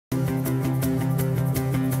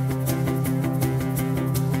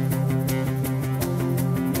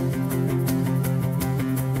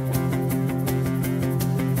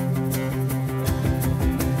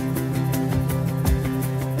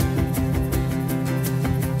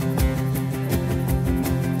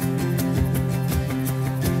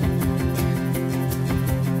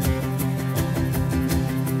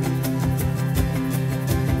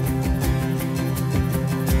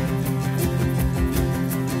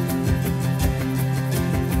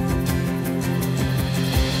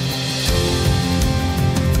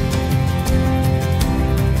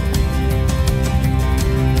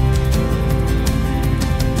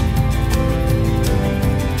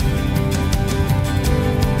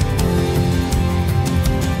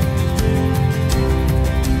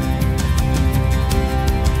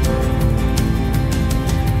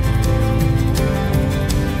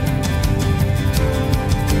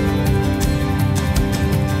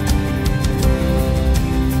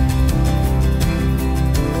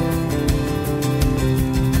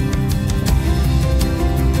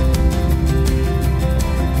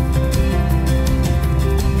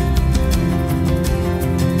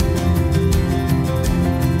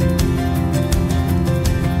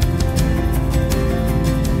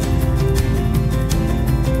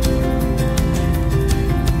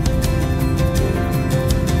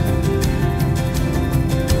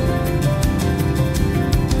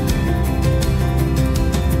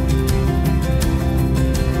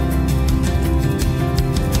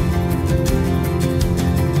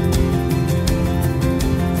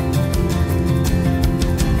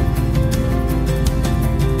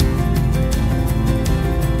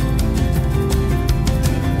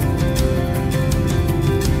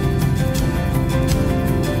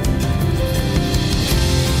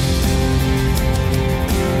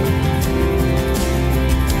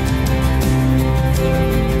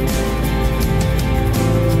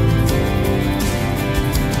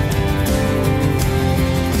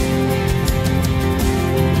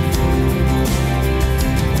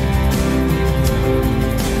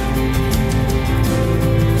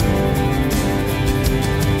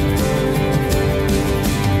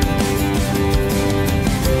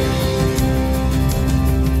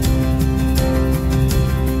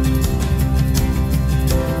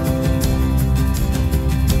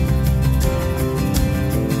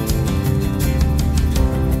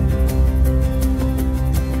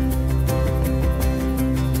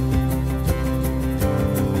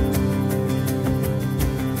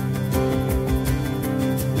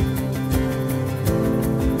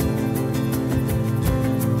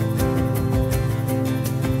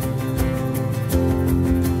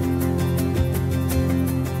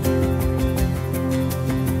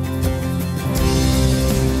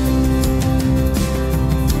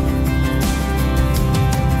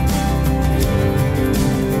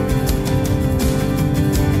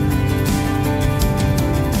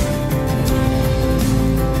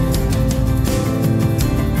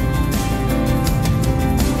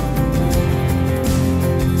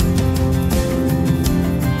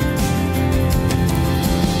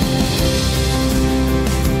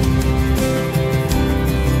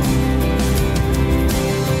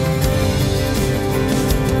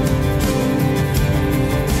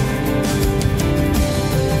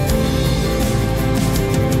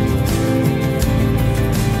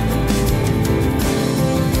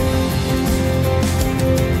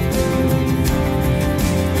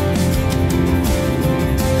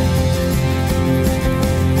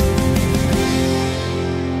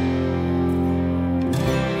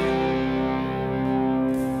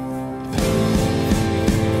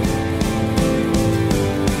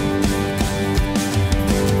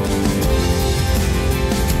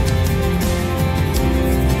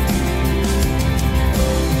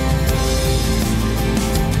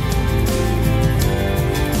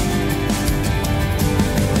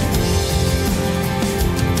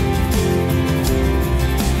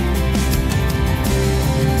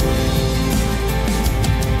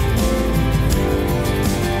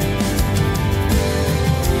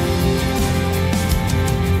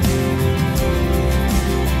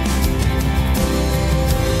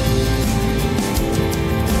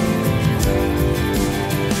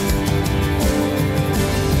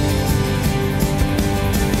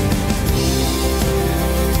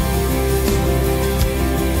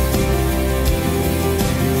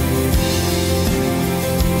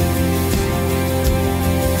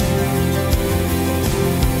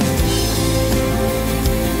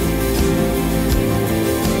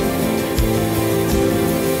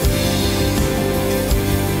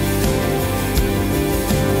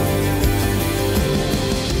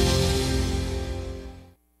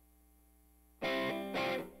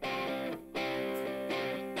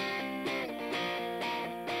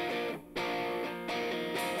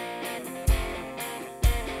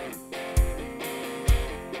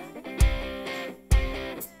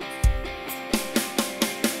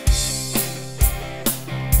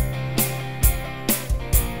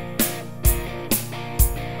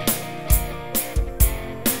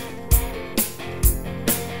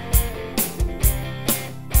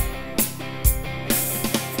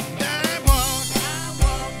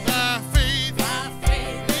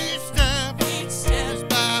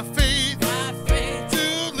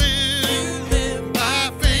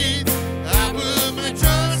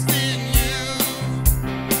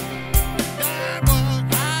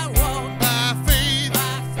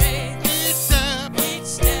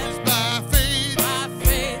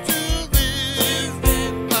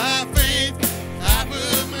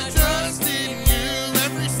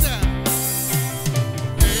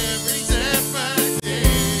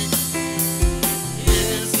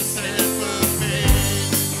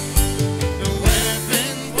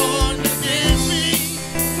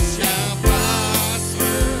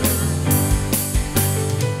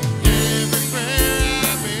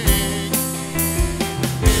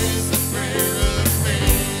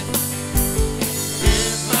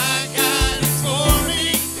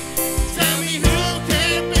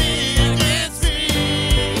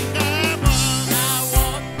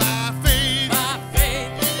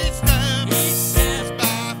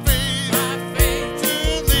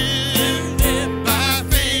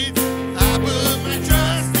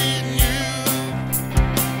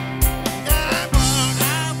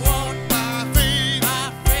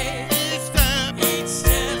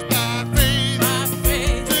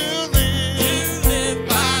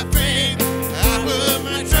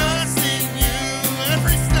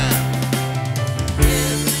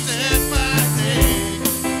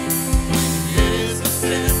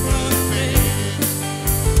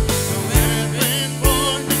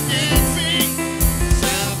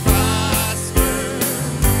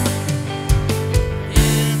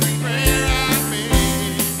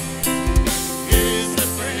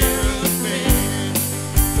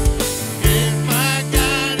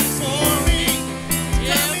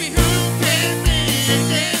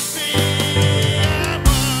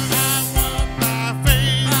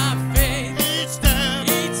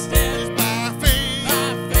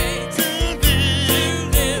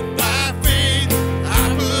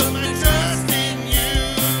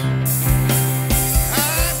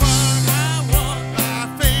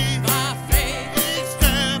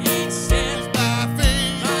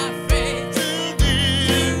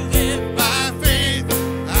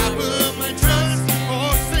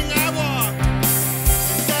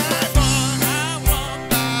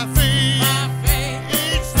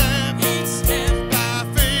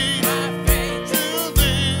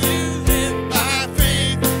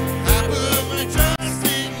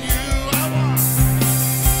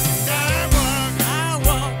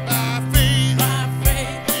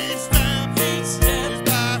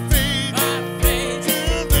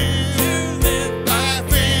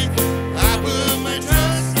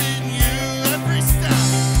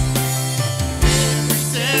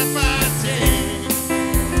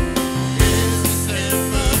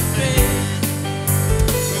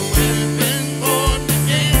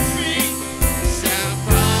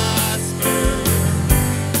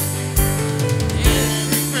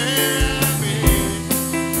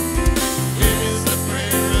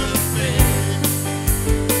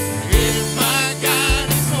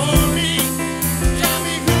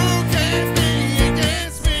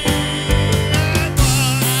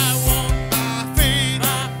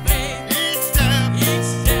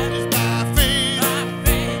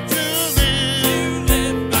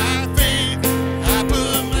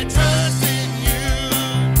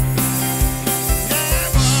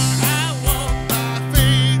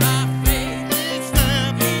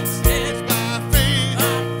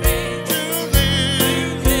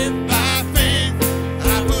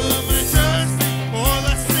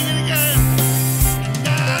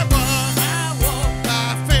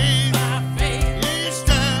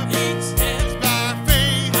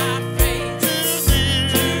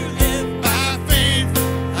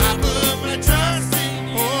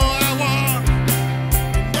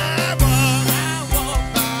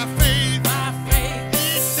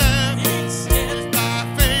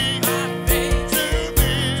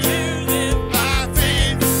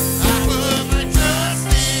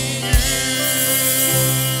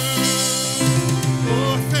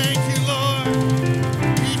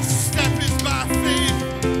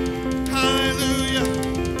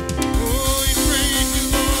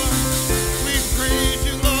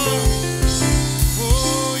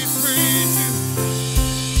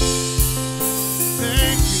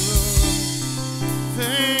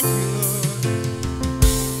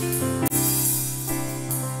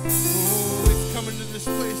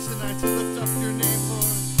tonight to lift up your name, Lord.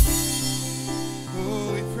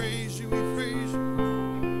 Oh, we praise you, we praise you.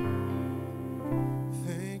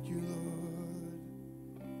 Thank you, Lord.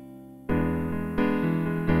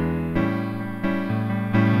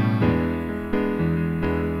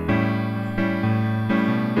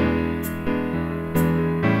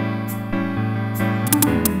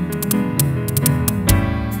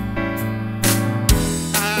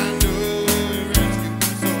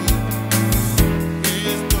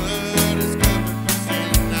 His blood has covered my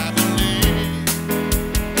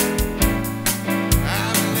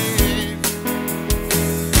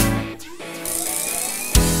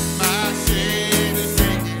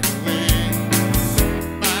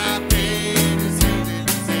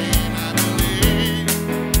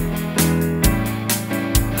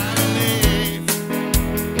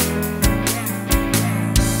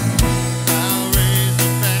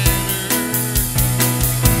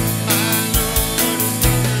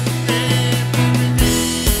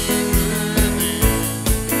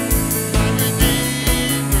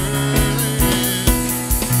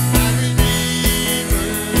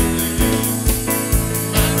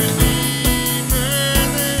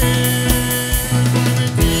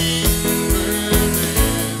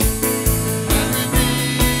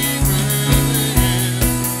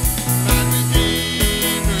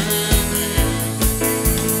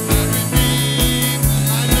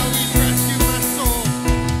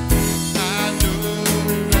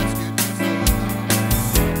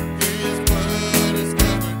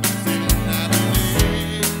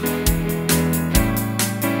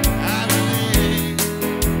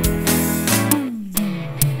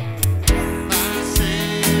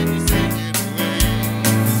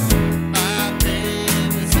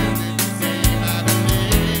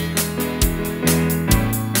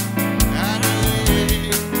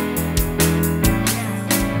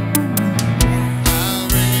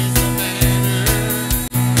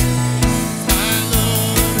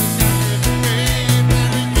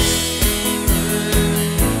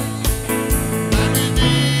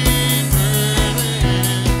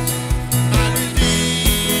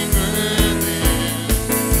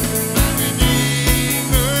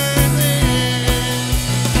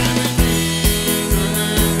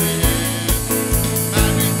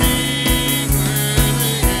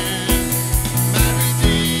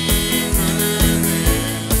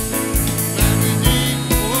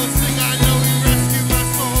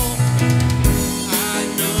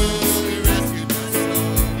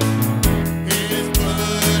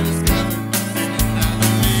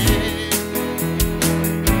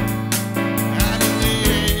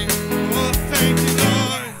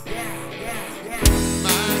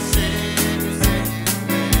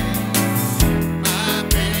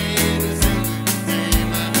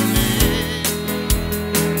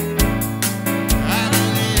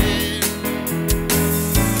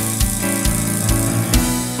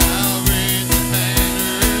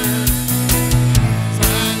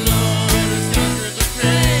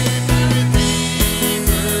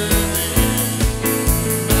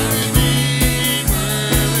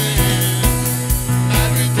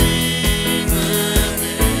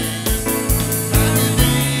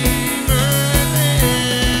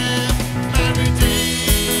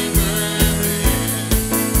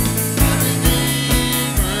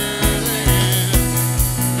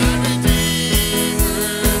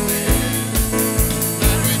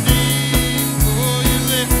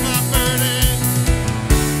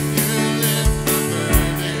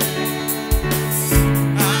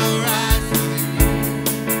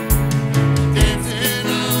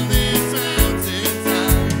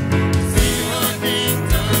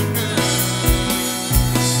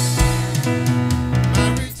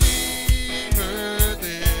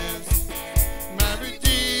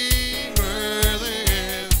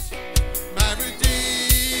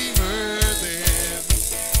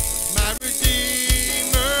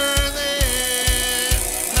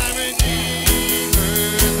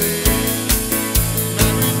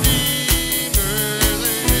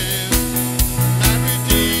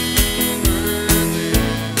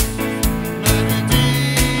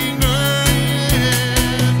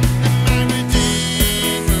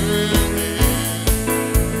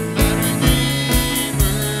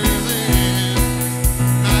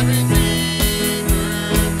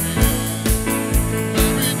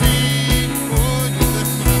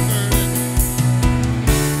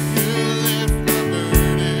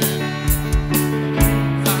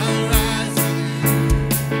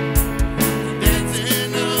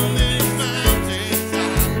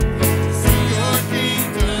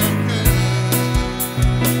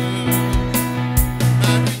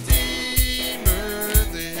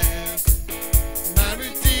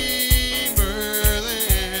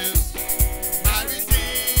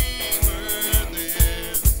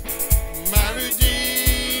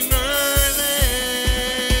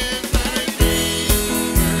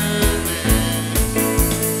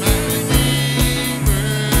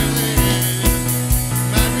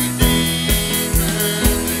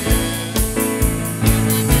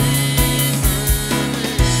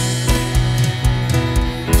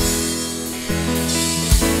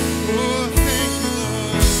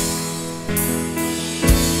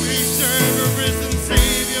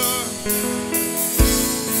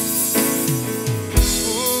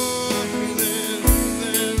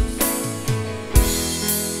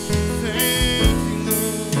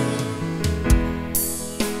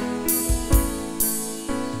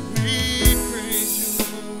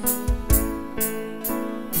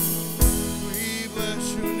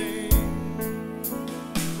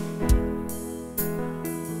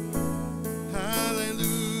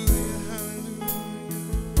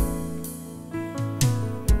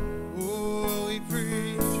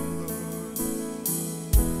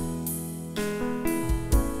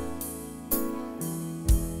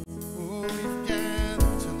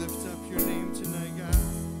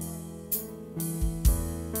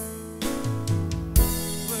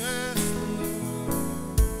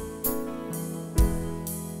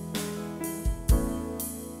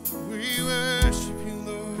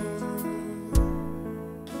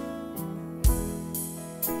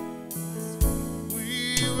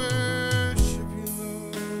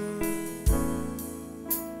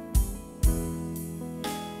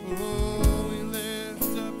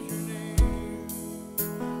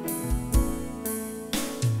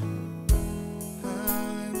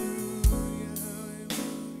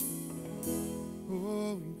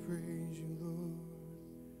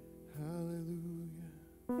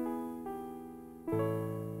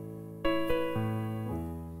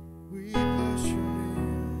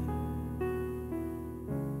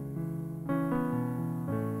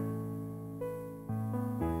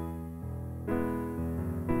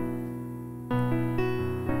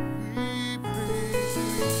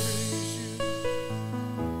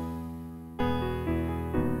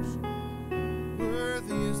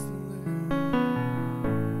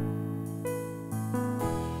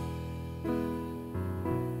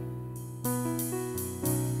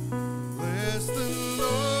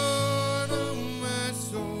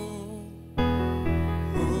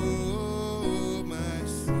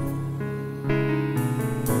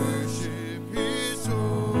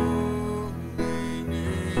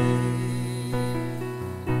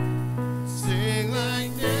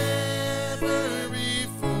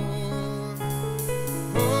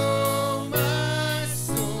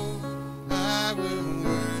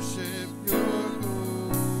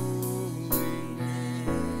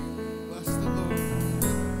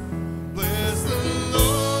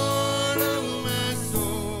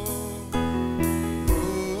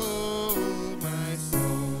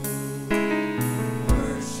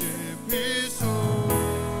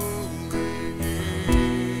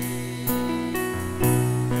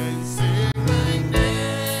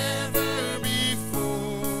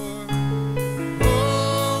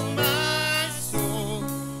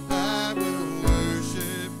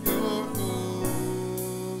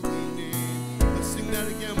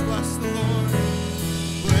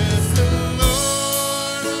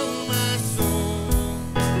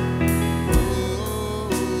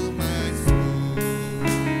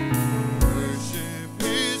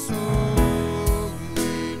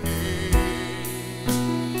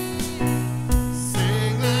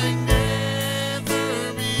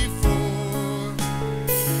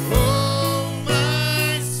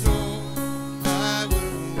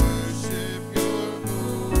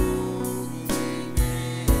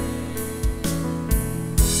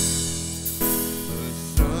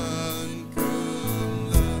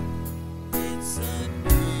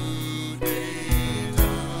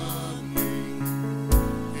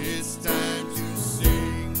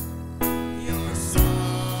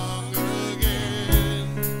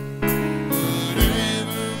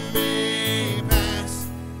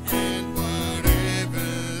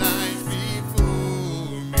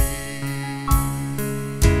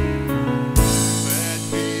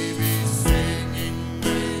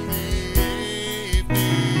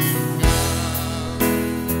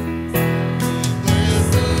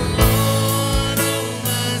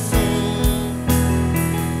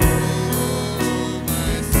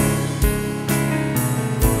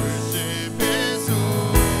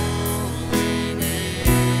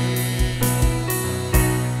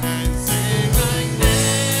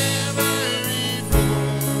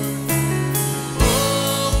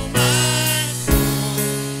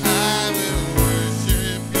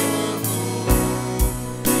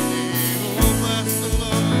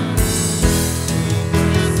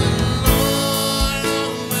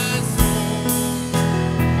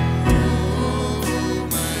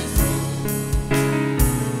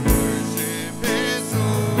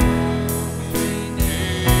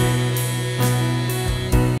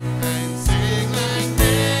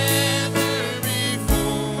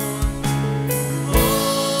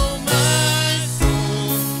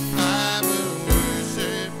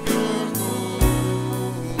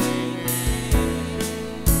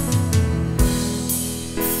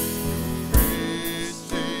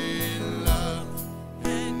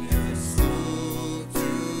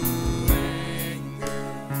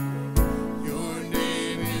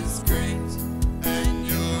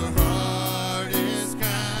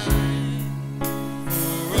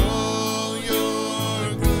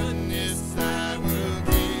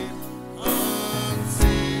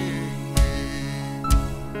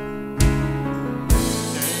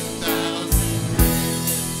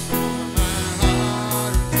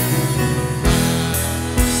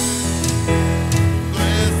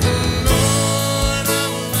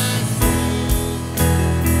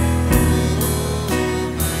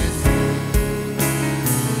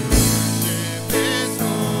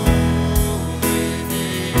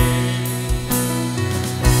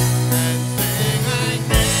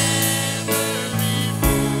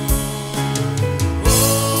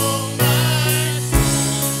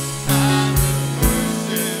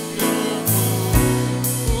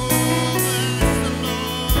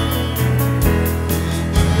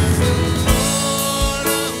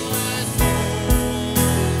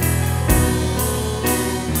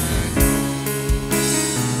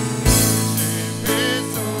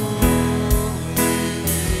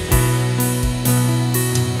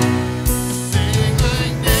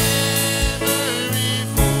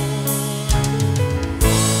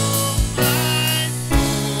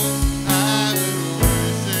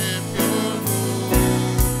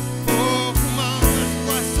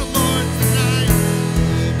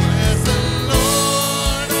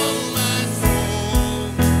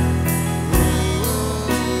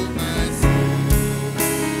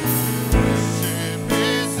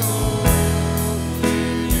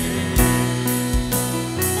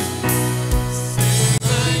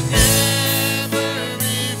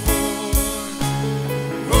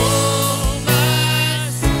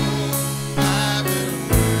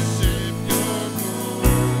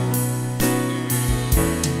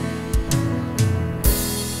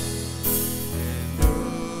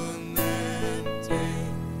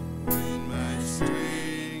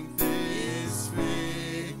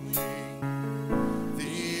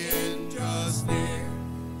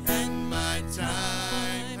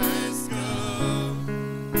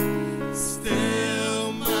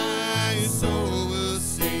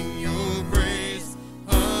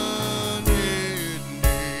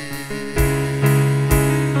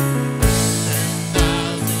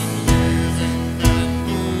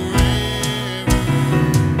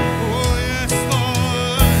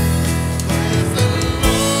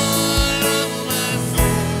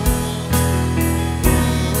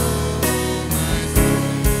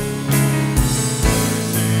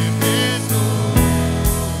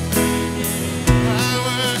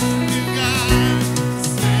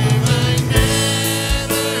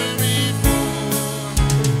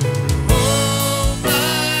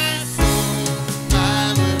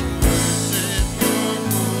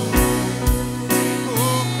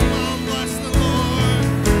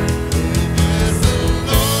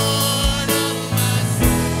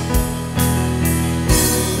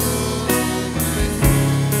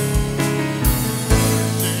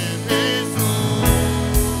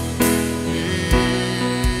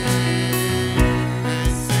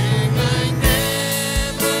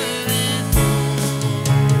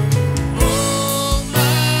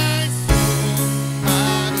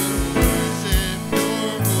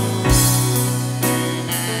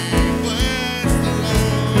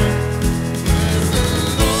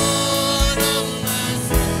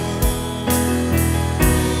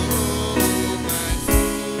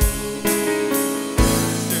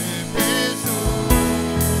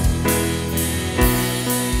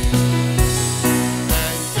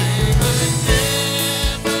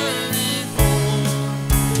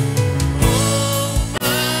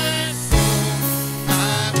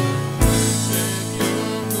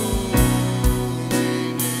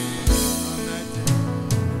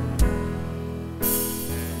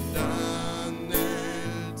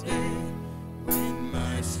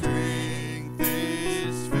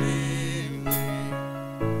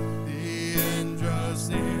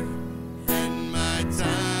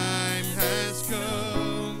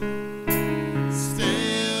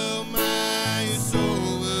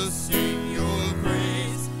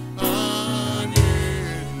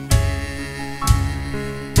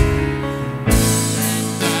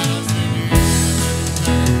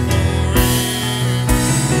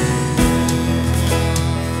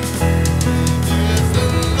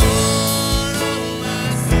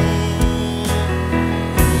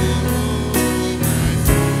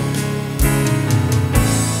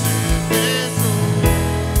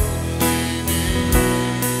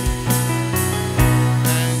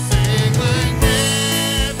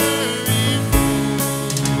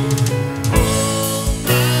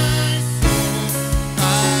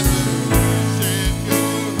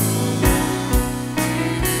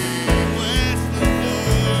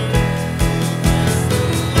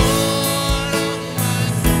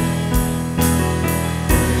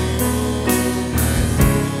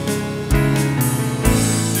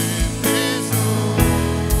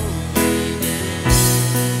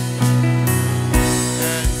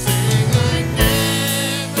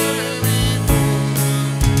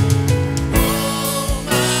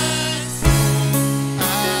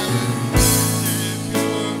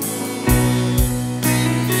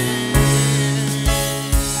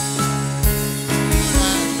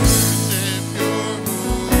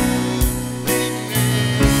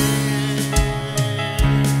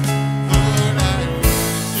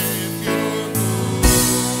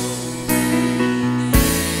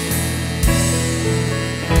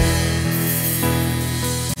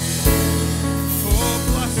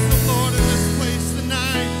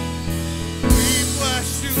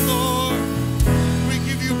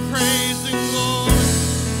praising, Lord.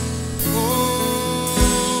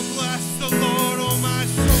 Oh, bless the Lord, oh my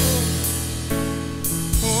soul.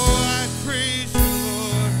 Oh, I praise you,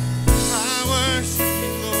 Lord. I worship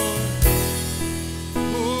you, Lord.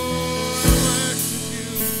 Oh, I worship you.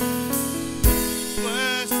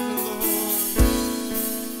 Bless the Lord.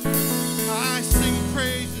 I sing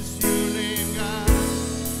praises to your name, God.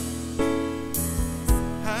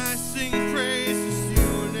 I sing praises to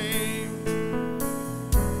your name.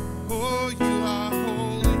 Oh, you are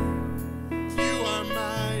holy. You are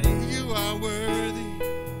mighty. You are worthy.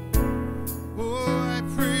 Oh, I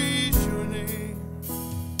praise your name.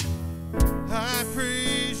 I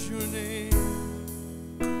praise your name.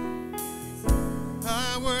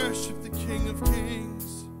 I worship the King of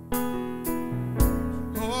Kings.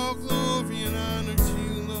 All glory and honor to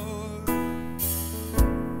you, Lord.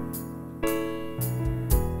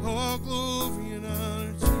 All glory and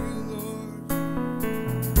honor to you, Lord.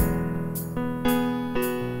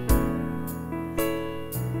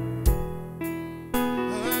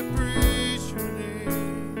 I praise your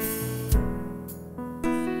name.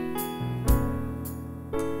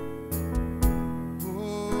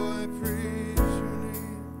 Oh, I praise your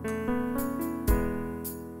name.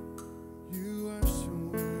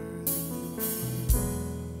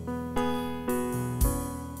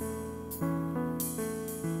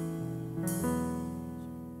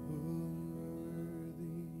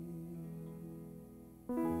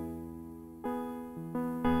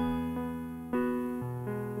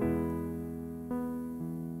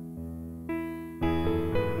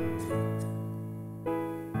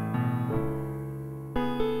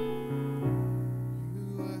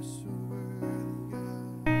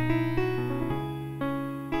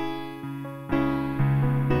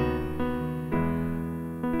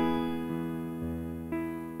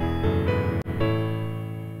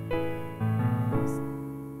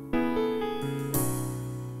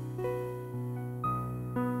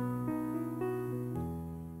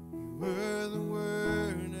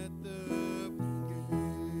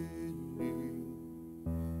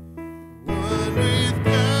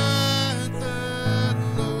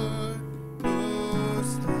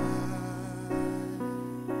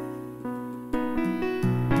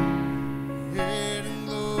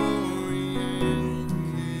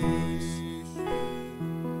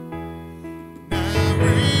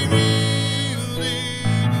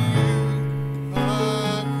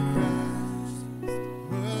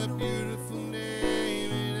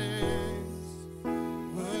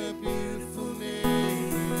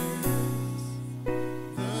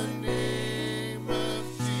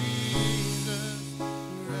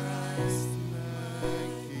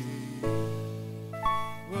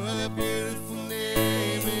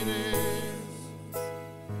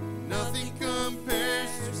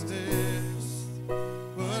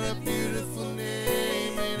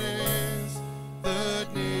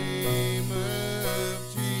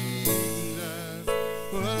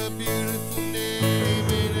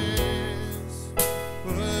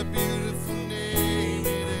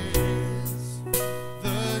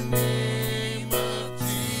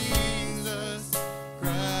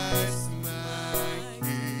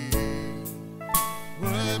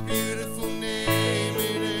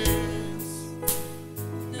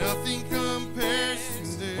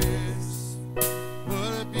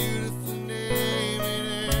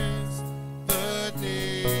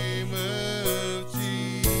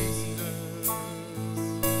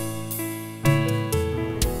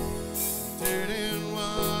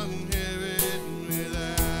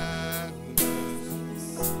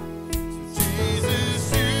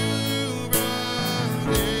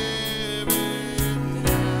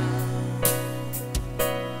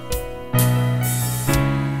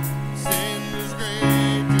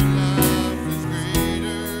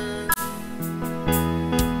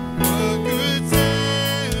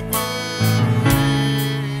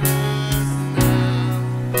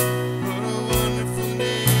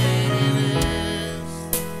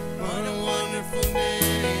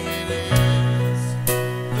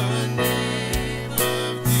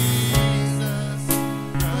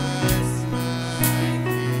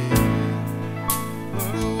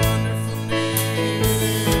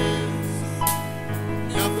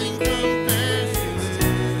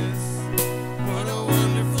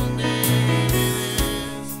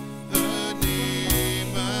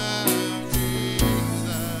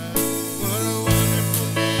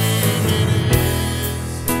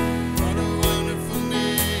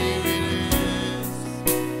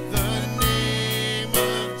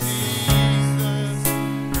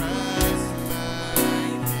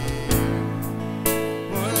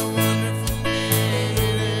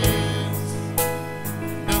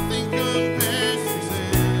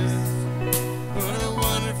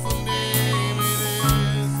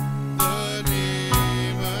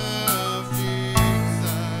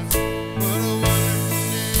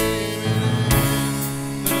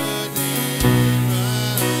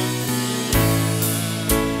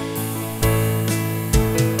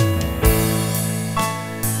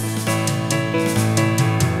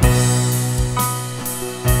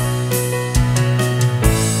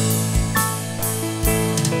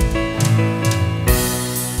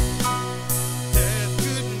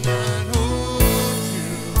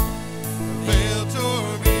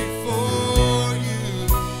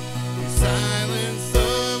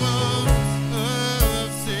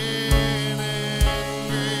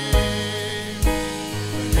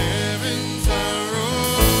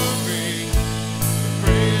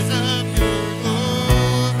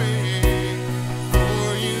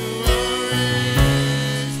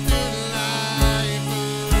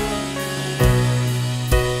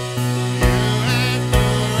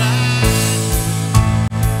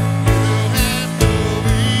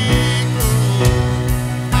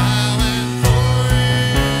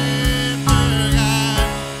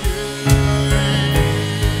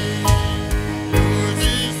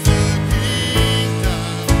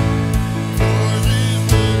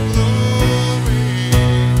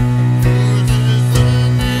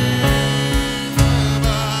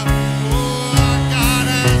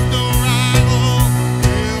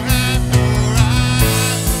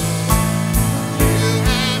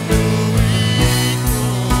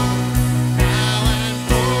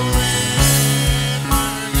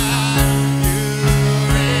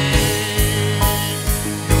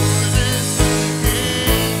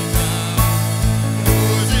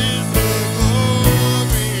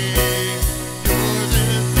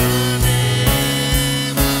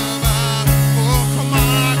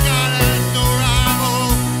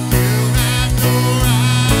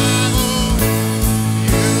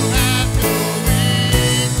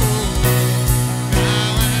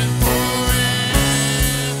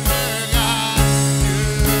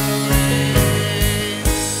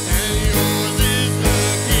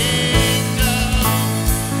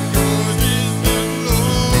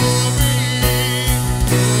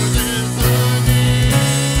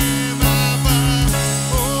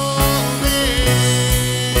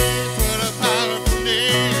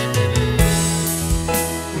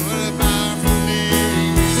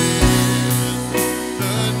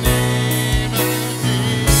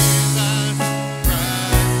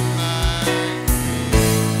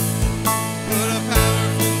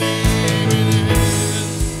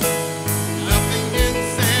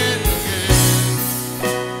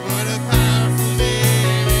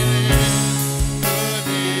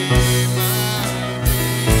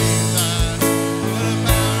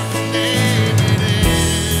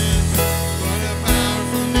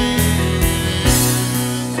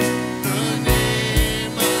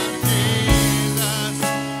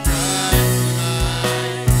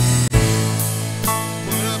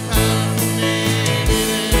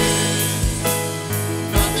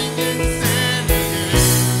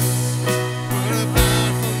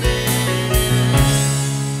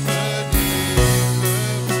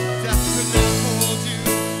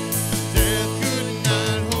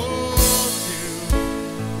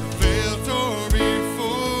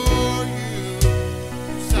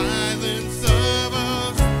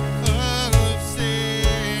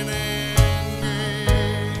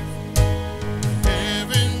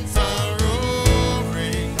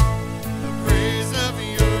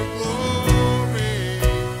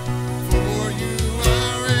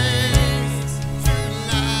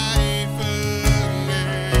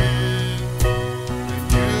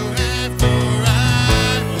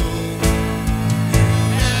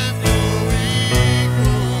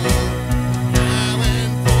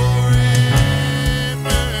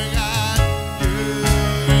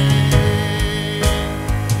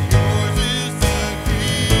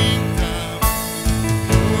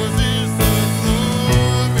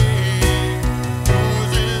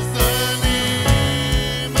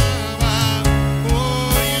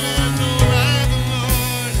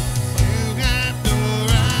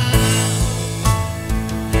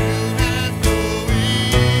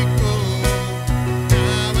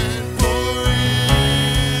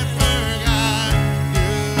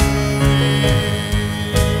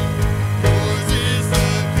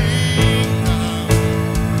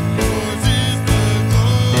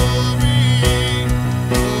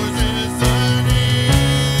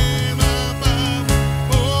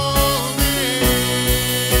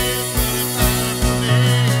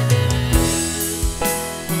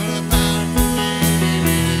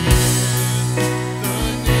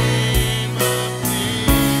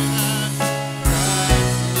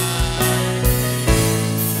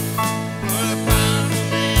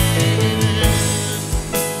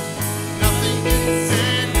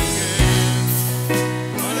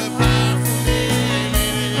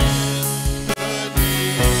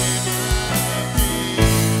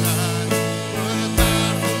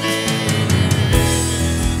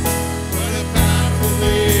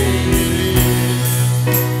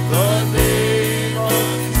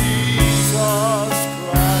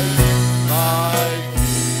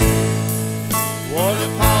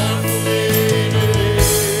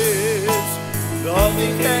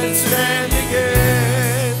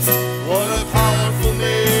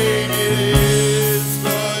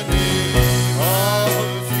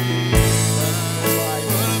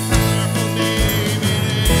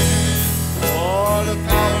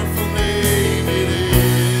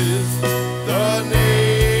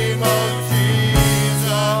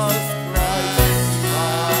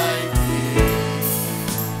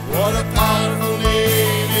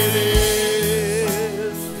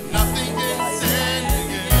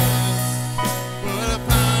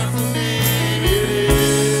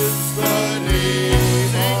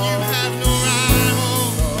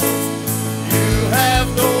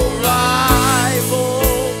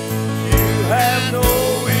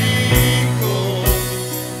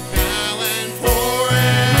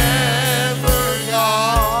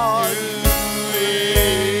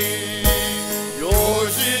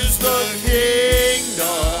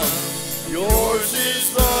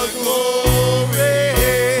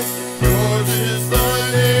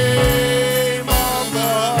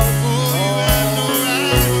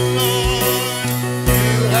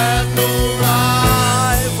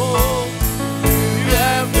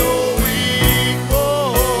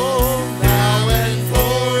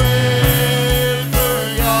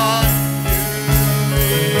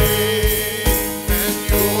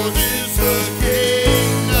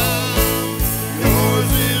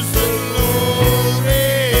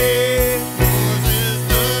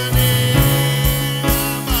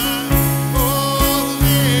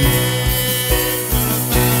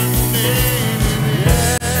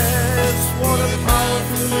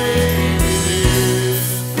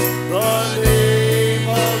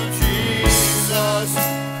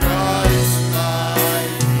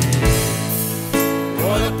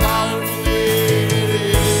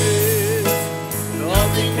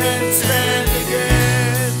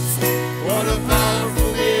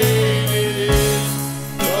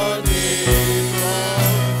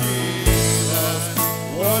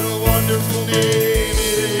 wonderful name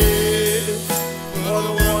it is. What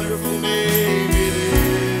a wonderful name it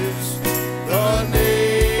is. The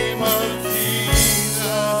name of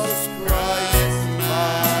Jesus Christ,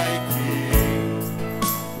 my King.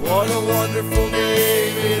 What a wonderful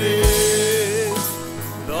name it is.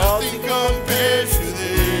 Nothing compares to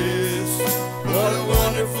this. What a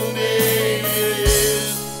wonderful name it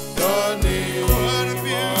is. The name What a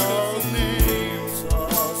beautiful name.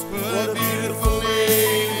 what a beautiful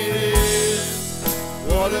name it is.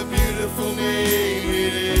 What a beautiful name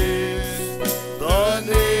it is. The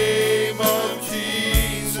name of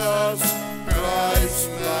Jesus Christ,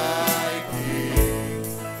 my King.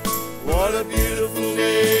 What a beautiful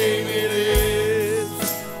name it is.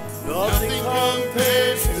 Nothing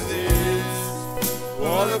compares to this.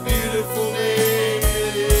 What a beautiful name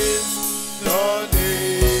it is. The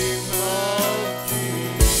name of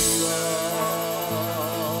Jesus.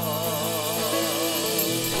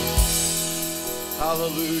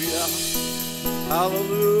 Hallelujah.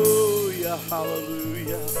 Hallelujah.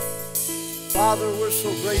 Hallelujah. Father, we're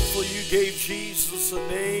so grateful you gave Jesus a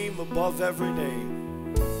name above every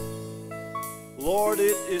name. Lord,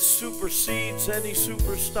 it supersedes any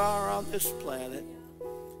superstar on this planet.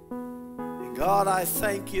 And God, I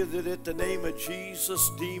thank you that at the name of Jesus,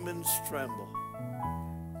 demons tremble.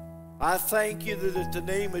 I thank you that at the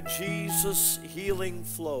name of Jesus, healing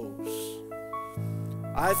flows.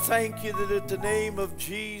 I thank you that at the name of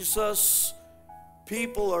Jesus,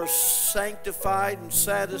 people are sanctified and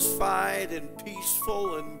satisfied and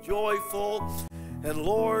peaceful and joyful. And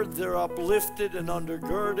Lord, they're uplifted and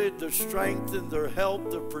undergirded, they're strengthened, they're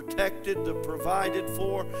helped, they're protected, they're provided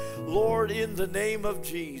for. Lord, in the name of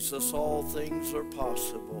Jesus, all things are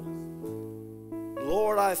possible.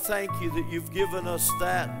 Lord, I thank you that you've given us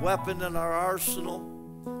that weapon in our arsenal,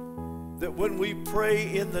 that when we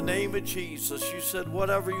pray in the name of Jesus, you said,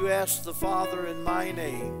 whatever you ask the Father in my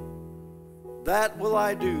name, that will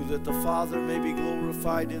I do, that the Father may be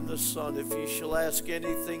glorified in the Son. If you shall ask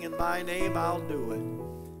anything in my name, I'll do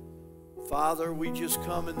it. Father, we just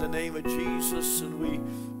come in the name of Jesus, and we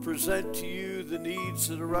present to you the needs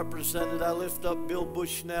that are represented. I lift up Bill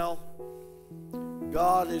Bushnell.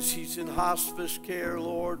 God, as he's in hospice care,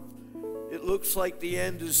 Lord, it looks like the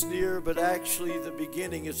end is near, but actually the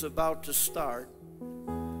beginning is about to start.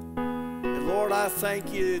 And Lord, I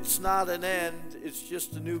thank you it's not an end, it's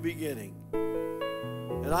just a new beginning.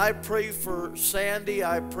 And I pray for Sandy.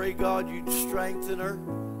 I pray, God, you'd strengthen her.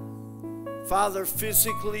 Father,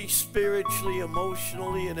 physically, spiritually,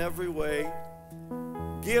 emotionally, in every way.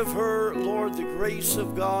 Give her, Lord, the grace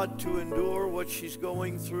of God to endure what she's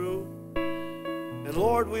going through. And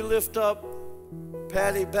Lord, we lift up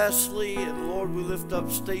Patty Besley, and Lord, we lift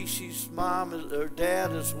up Stacy's mom or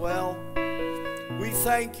dad as well. We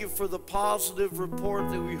thank you for the positive report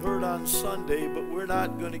that we heard on Sunday, but we're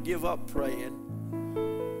not going to give up praying.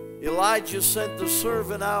 Elijah sent the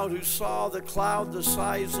servant out who saw the cloud the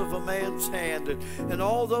size of a man's hand, and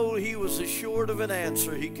although he was assured of an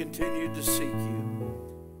answer, he continued to seek you.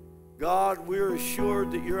 God, we're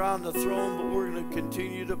assured that you're on the throne, but we're going to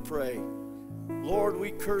continue to pray. Lord,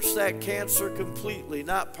 we curse that cancer completely,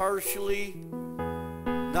 not partially,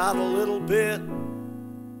 not a little bit,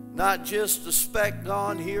 not just a speck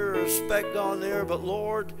on here or a speck on there, but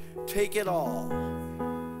Lord, take it all.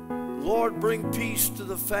 Lord, bring peace to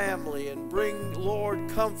the family, and bring, Lord,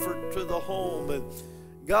 comfort to the home. And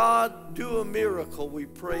God, do a miracle, we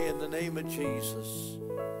pray in the name of Jesus.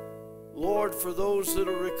 Lord, for those that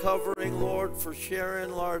are recovering, Lord, for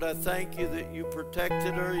Sharon, Lord, I thank you that you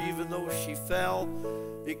protected her even though she fell.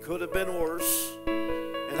 It could have been worse.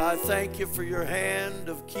 And I thank you for your hand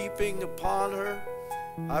of keeping upon her.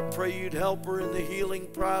 I pray you'd help her in the healing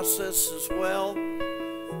process as well.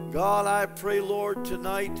 God, I pray, Lord,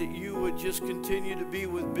 tonight that you would just continue to be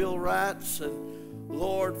with Bill Ratz. And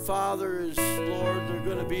Lord, Father, as Lord, they're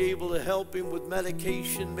going to be able to help him with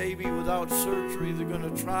medication, maybe without surgery. They're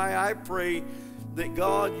going to try. I pray that,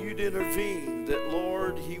 God, you'd intervene, that,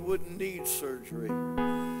 Lord, he wouldn't need surgery.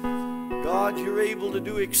 God, you're able to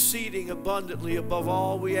do exceeding abundantly above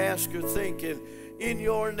all we ask or think. And in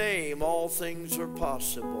your name, all things are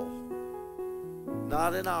possible.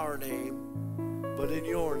 Not in our name, but in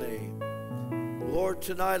your name. Lord,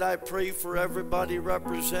 tonight I pray for everybody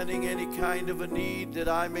representing any kind of a need that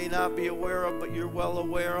I may not be aware of, but you're well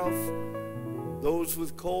aware of. Those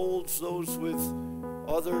with colds, those with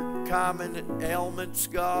other common ailments,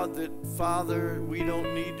 God, that, Father, we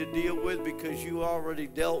don't need to deal with because you already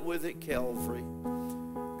dealt with at Calvary.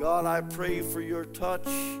 God, I pray for your touch.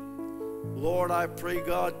 Lord, I pray,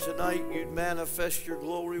 God, tonight you'd manifest your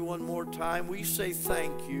glory one more time. We say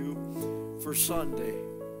thank you for Sunday.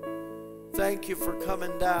 Thank you for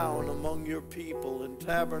coming down among your people and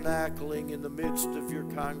tabernacling in the midst of your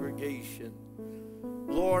congregation.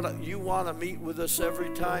 Lord, you want to meet with us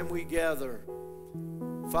every time we gather.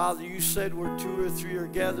 Father, you said where 2 or 3 are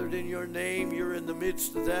gathered in your name, you're in the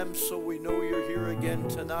midst of them, so we know you're here again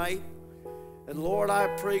tonight. And Lord,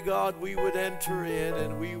 I pray, God, we would enter in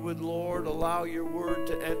and we would, Lord, allow your word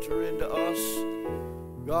to enter into us.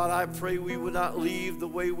 God, I pray we would not leave the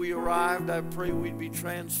way we arrived. I pray we'd be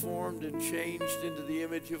transformed and changed into the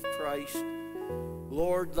image of Christ.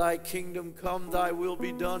 Lord, thy kingdom come, thy will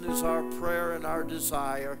be done is our prayer and our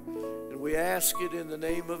desire. And we ask it in the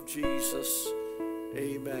name of Jesus.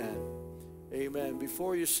 Amen. Amen.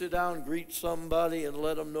 Before you sit down, greet somebody and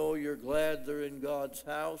let them know you're glad they're in God's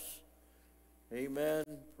house. Amen.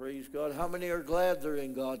 Praise God. How many are glad they're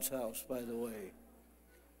in God's house, by the way?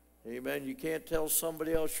 Amen. You can't tell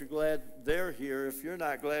somebody else you're glad they're here if you're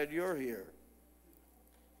not glad you're here.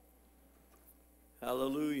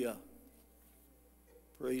 Hallelujah.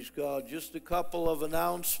 Praise God. Just a couple of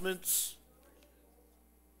announcements.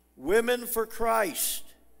 Women for Christ.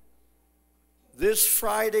 This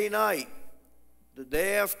Friday night, the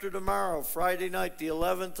day after tomorrow, Friday night, the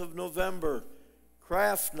 11th of November,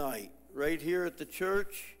 craft night, right here at the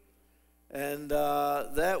church. And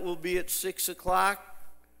that will be at 6 o'clock.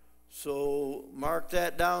 So mark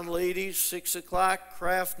that down, ladies. 6 o'clock,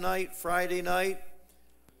 craft night, Friday night.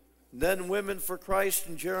 Then Women for Christ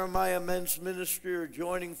and Jeremiah Men's Ministry are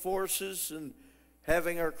joining forces and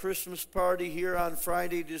having our Christmas party here on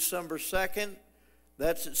Friday, December 2nd.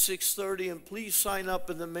 That's at 6:30, and please sign up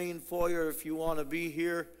in the main foyer if you want to be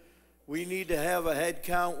here. We need to have a head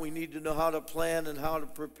count. We need to know how to plan and how to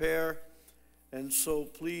prepare, and so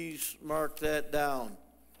please mark that down.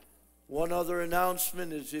 One other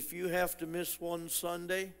announcement is if you have to miss one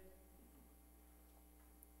Sunday,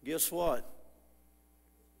 guess what?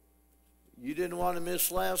 You didn't want to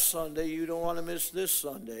miss last Sunday. You don't want to miss this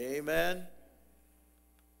Sunday. Amen?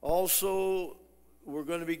 Also, we're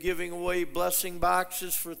going to be giving away blessing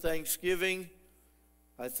boxes for Thanksgiving.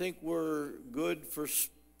 I think we're good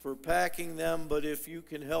for packing them, but if you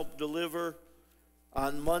can help deliver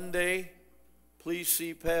on Monday, please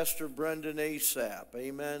see Pastor Brendan ASAP.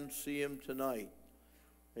 Amen. See him tonight.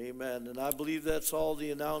 Amen. And I believe that's all the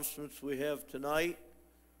announcements we have tonight.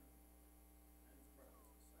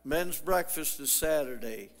 Men's breakfast is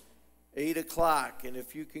Saturday, 8 o'clock. And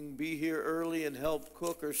if you can be here early and help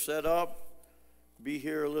cook or set up, be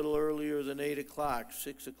here a little earlier than 8 o'clock.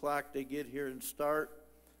 6 o'clock they get here and start.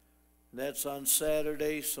 And that's on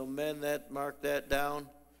Saturday, so men, mark that down.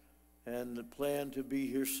 And plan to be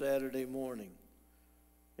here Saturday morning.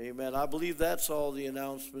 Amen. I believe that's all the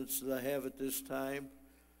announcements that I have at this time.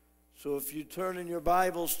 So if you turn in your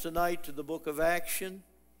Bibles tonight to the book of Acts,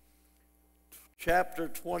 chapter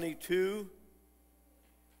 22.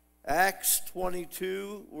 Acts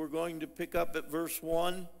 22, we're going to pick up at verse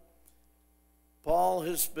 1. Paul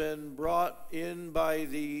has been brought in by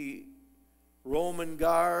the Roman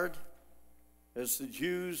guard as the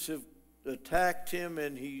Jews have attacked him,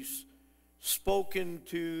 and he's spoken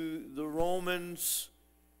to the Romans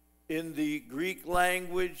in the Greek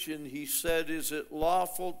language, and he said, is it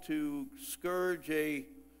lawful to scourge a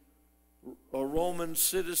Roman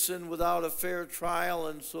citizen without a fair trial?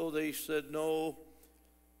 And so they said no.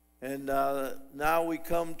 And now we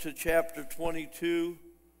come to chapter 22.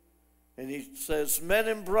 And he says, men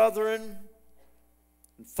and brethren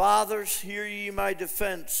and fathers, hear ye my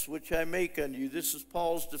defense, which I make unto you. This is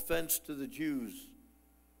Paul's defense to the Jews.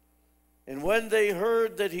 And when they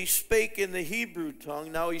heard that he spake in the Hebrew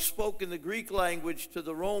tongue, now he spoke in the Greek language to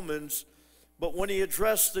the Romans, but when he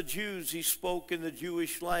addressed the Jews, he spoke in the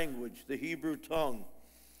Jewish language, the Hebrew tongue.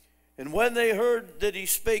 And when they heard that he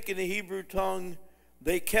spake in the Hebrew tongue,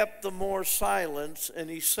 they kept the more silence. And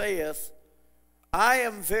he saith, I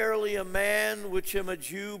am verily a man which am a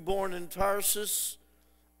Jew born in Tarsus,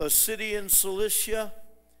 a city in Cilicia,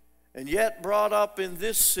 and yet brought up in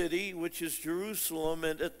this city, which is Jerusalem,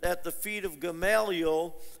 and at the feet of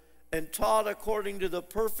Gamaliel, and taught according to the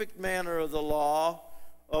perfect manner of the law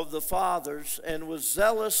of the fathers, and was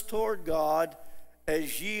zealous toward God,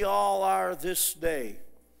 as ye all are this day.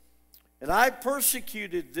 And I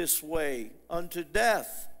persecuted this way unto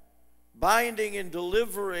death, binding and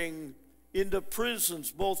delivering into prisons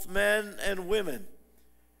both men and women.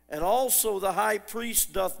 And also the high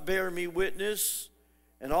priest doth bear me witness,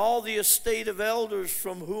 and all the estate of elders,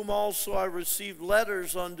 from whom also I received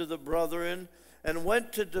letters unto the brethren, and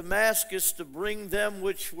went to Damascus to bring them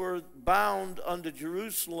which were bound unto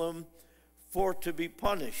Jerusalem for to be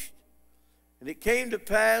punished. And it came to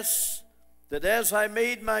pass that as I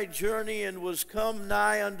made my journey and was come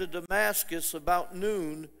nigh unto Damascus about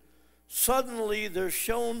noon, suddenly there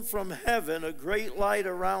shone from heaven a great light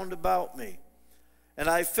around about me. And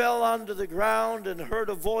I fell unto the ground and heard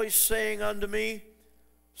a voice saying unto me,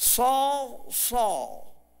 Saul,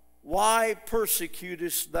 Saul, why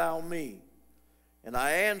persecutest thou me? And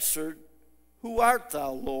I answered, Who art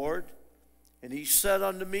thou, Lord? And he said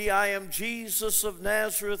unto me, I am Jesus of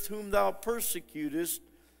Nazareth, whom thou persecutest.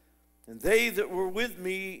 And they that were with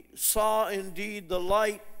me saw indeed the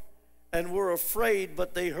light, and were afraid,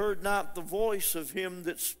 but they heard not the voice of him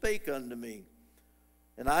that spake unto me.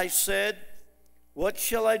 And I said, What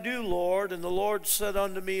shall I do, Lord? And the Lord said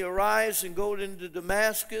unto me, Arise and go into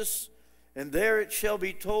Damascus, and there it shall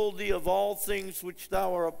be told thee of all things which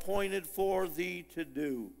thou art appointed for thee to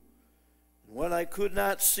do. And when I could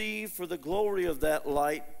not see for the glory of that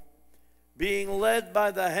light, being led by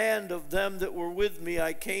the hand of them that were with me,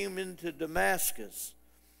 I came into Damascus.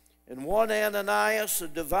 And one Ananias, a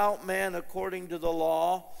devout man according to the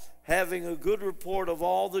law, having a good report of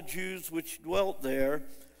all the Jews which dwelt there,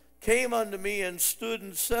 came unto me and stood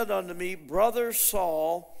and said unto me, Brother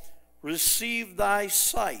Saul, receive thy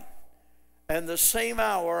sight. And the same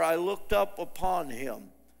hour I looked up upon him.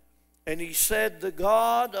 And he said, The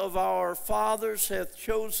God of our fathers hath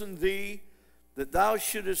chosen thee, that thou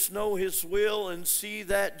shouldest know his will and see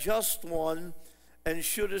that just one, and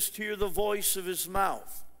shouldest hear the voice of his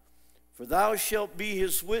mouth. For thou shalt be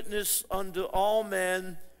his witness unto all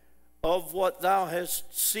men of what thou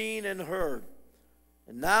hast seen and heard.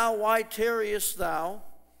 And now why tarriest thou?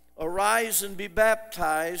 Arise and be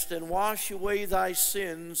baptized, and wash away thy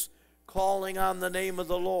sins, calling on the name of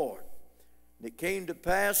the Lord. And it came to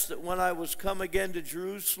pass that when I was come again to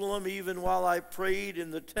Jerusalem, even while I prayed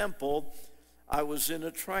in the temple, I was in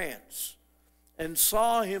a trance, and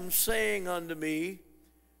saw him saying unto me,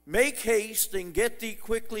 Make haste and get thee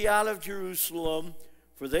quickly out of Jerusalem,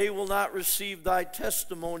 for they will not receive thy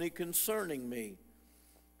testimony concerning me.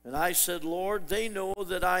 And I said, Lord, they know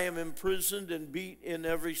that I am imprisoned and beat in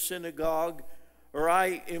every synagogue, or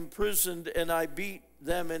I imprisoned and I beat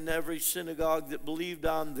them in every synagogue that believed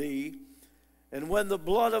on thee. And when the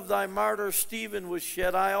blood of thy martyr Stephen was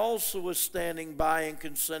shed, I also was standing by and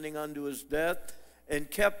consenting unto his death, and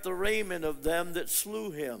kept the raiment of them that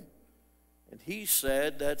slew him. And he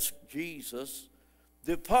said, that's Jesus,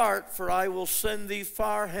 Depart, for I will send thee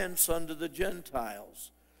far hence unto the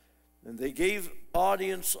Gentiles. And they gave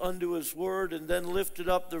audience unto his word, and then lifted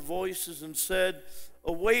up their voices and said,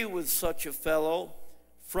 Away with such a fellow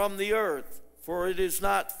from the earth, for it is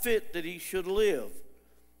not fit that he should live.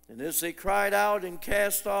 And as they cried out and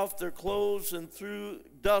cast off their clothes and threw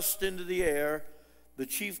dust into the air, the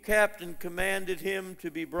chief captain commanded him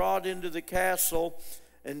to be brought into the castle,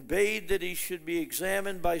 and bade that he should be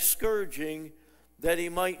examined by scourging, that he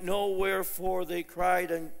might know wherefore they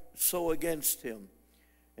cried so against him.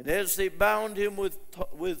 And as they bound him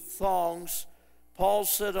with thongs, Paul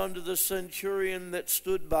said unto the centurion that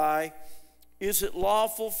stood by, Is it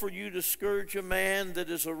lawful for you to scourge a man that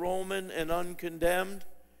is a Roman and uncondemned?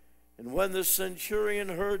 And when the centurion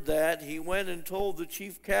heard that, he went and told the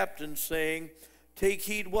chief captain, saying, Take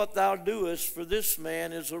heed what thou doest, for this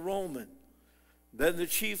man is a Roman. Then the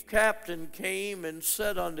chief captain came and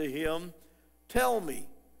said unto him, Tell me,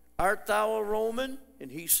 art thou a Roman?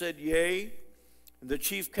 And he said, Yea. And the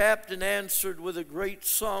chief captain answered, With a great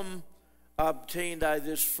sum obtained I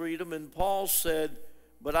this freedom. And Paul said,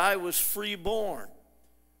 But I was freeborn.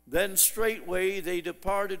 Then straightway they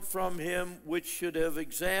departed from him, which should have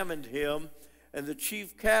examined him. And the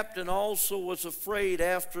chief captain also was afraid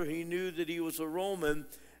after he knew that he was a Roman,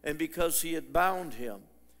 and because he had bound him.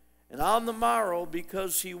 And on the morrow,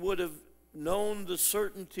 because he would have known the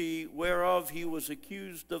certainty whereof he was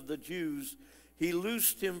accused of the Jews, he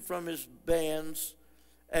loosed him from his bands,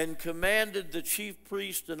 and commanded the chief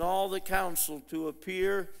priest and all the council to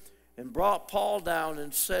appear, and brought Paul down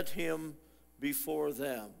and set him before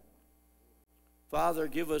them. Father,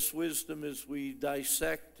 give us wisdom as we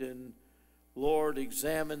dissect and, Lord,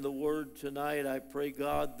 examine the word tonight. I pray,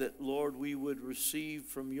 God, that, Lord, we would receive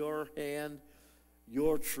from your hand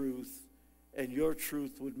your truth, and your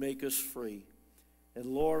truth would make us free. And,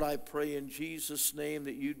 Lord, I pray in Jesus' name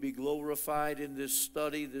that you'd be glorified in this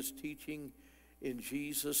study, this teaching. In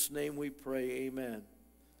Jesus' name we pray, amen.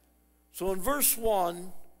 So in verse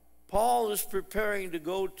 1, Paul is preparing to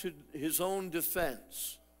go to his own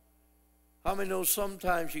defense. How many know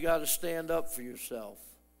sometimes you got to stand up for yourself?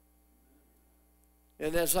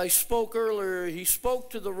 And as I spoke earlier, he spoke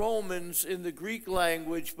to the Romans in the Greek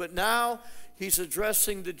language, but now he's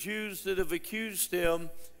addressing the Jews that have accused him,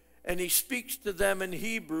 and he speaks to them in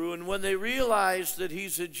Hebrew. And when they realize that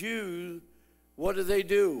he's a Jew, what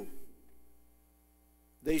do?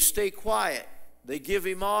 They stay quiet. They give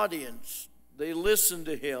him audience. They listen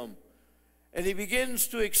to him. And he begins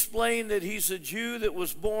to explain that he's a Jew that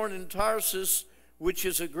was born in Tarsus, which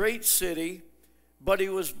is a great city, but he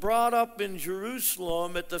was brought up in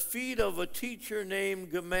Jerusalem at the feet of a teacher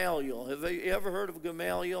named Gamaliel. Have you ever heard of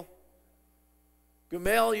Gamaliel?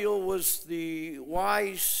 Gamaliel was the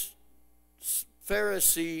wise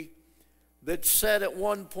Pharisee that said at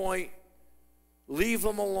one point, leave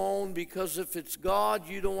him alone, because if it's God,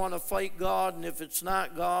 you don't want to fight God, and if it's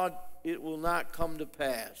not God, it will not come to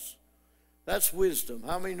pass. That's wisdom.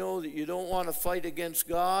 How many know that you don't want to fight against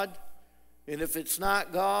God? And if it's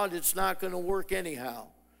not God, it's not going to work anyhow.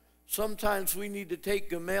 Sometimes we need to take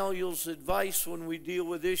Gamaliel's advice when we deal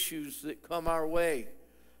with issues that come our way.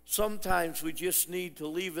 Sometimes we just need to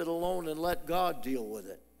leave it alone and let God deal with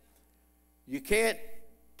it. You can't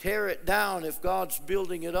tear it down if God's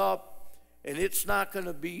building it up, and it's not going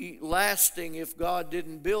to be lasting if God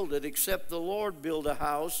didn't build it. Except the Lord build a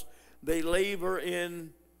house, they labor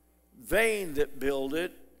in vain that build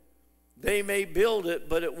it. They may build it,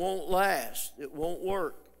 but it won't last. It won't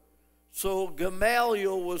work. So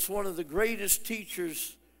Gamaliel was one of the greatest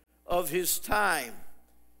teachers of his time,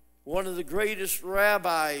 one of the greatest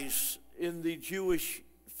rabbis in the Jewish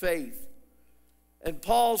faith. And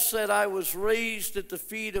Paul said, I was raised at the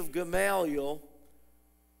feet of Gamaliel,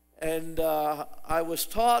 and I was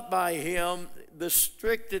taught by him the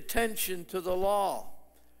strict attention to the law.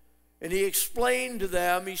 And he explained to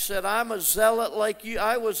them, he said, I'm a zealot like you.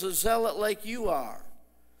 I was a zealot like you are.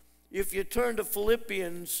 If you turn to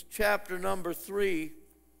Philippians chapter number 3,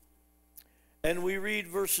 and we read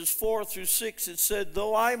verses 4 through 6, it said,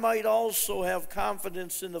 though I might also have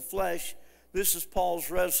confidence in the flesh, this is Paul's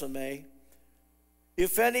resume,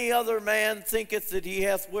 if any other man thinketh that he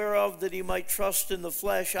hath whereof that he might trust in the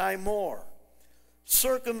flesh, I more.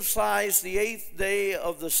 Circumcised the 8th day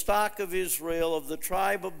of the stock of Israel, of the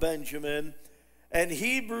tribe of Benjamin, and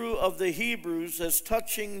Hebrew of the Hebrews, as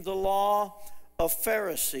touching the law of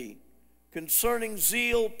Pharisee, concerning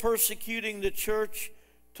zeal, persecuting the church,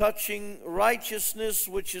 touching righteousness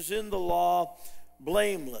which is in the law,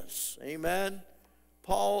 blameless. Amen.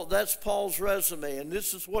 That's Paul's resume, and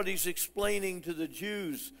this is what he's explaining to the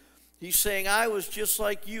Jews. He's saying, I was just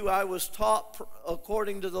like you. I was taught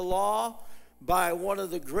according to the law by one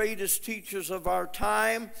of the greatest teachers of our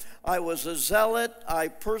time. I was a zealot. I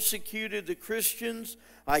persecuted the Christians.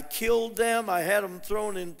 I killed them. I had them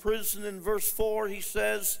thrown in prison. In verse 4, he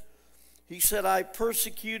said, I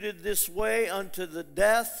persecuted this way unto the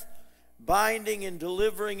death, binding and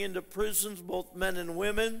delivering into prisons both men and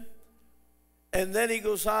women. And then he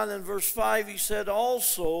goes on in verse 5, he said,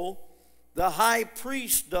 also the high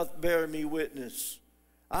priest doth bear me witness.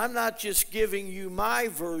 I'm not just giving you my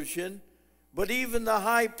version, but even the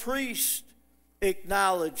high priest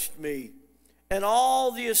acknowledged me. And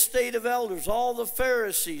all the estate of elders, all the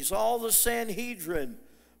Pharisees, all the Sanhedrin,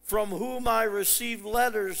 from whom I received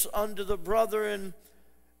letters unto the brethren,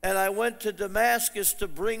 and I went to Damascus to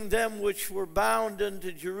bring them which were bound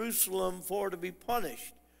unto Jerusalem for to be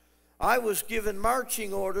punished. I was given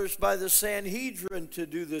marching orders by the Sanhedrin to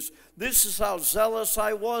do this. This is how zealous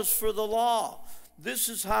I was for the law. This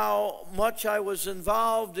is how much I was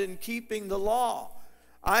involved in keeping the law.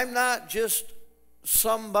 I'm not just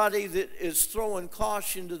somebody that is throwing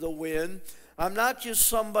caution to the wind. I'm not just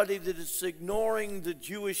somebody that is ignoring the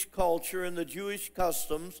Jewish culture and the Jewish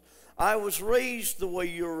customs. I was raised the way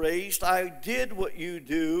you're raised. I did what you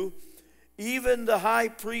do. Even the high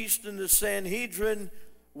priest and the Sanhedrin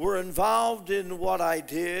were involved in what I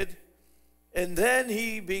did. And then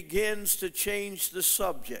he begins to change the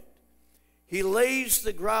subject. He lays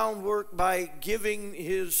the groundwork by giving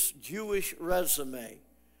his Jewish resume,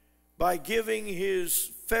 by giving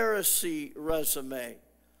his Pharisee resume,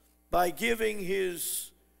 by giving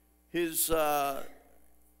his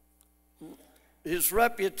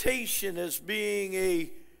reputation as being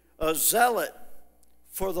a zealot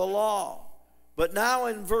for the law. But now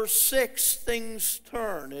in verse 6, things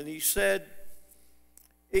turn, and he said,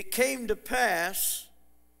 it came to pass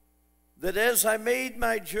that as I made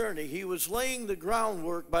my journey, he was laying the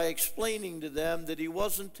groundwork by explaining to them that he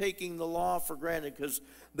wasn't taking the law for granted, because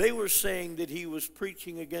they were saying that he was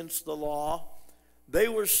preaching against the law. They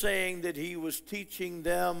were saying that he was teaching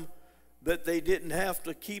them that they didn't have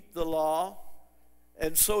to keep the law.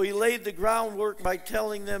 And so he laid the groundwork by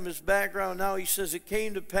telling them his background. Now he says, it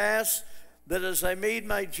came to pass that as I made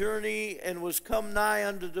my journey and was come nigh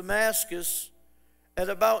unto Damascus, at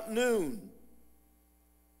about noon,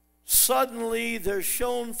 Suddenly there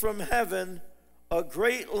shone from heaven a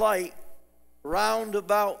great light round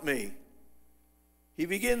about me. He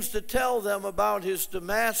begins to tell them about his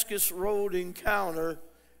Damascus Road encounter,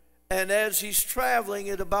 and as he's traveling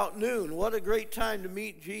at about noon, what a great time to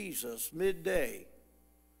meet Jesus, midday.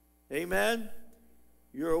 Amen?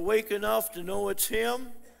 You're awake enough to know it's him,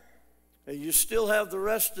 and you still have the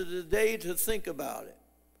rest of the day to think about it.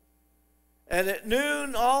 And at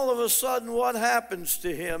noon, all of a sudden, what happens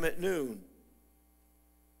to him at noon?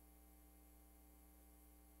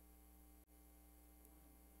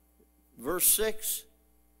 Verse 6.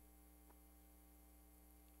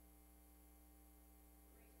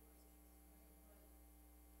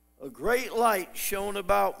 A great light shone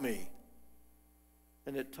about me,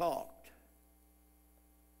 and it talked.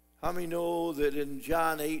 How many know that in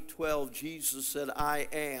John 8:12, Jesus said, I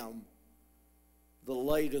am the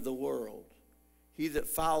light of the world. He that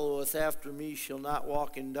followeth after me shall not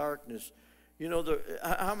walk in darkness. You know,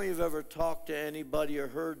 how many have ever talked to anybody or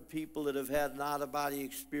heard people that have had an out-of-body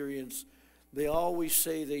experience? They always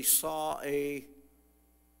say they saw a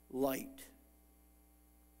light.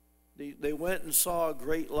 They went and saw a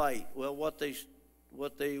great light. Well, what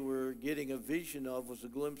they were getting a vision of was a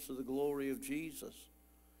glimpse of the glory of Jesus.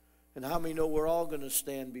 And how many know we're all going to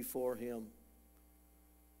stand before him?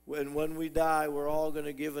 When we die, we're all going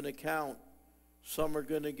to give an account. Some are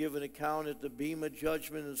going to give an account at the beam of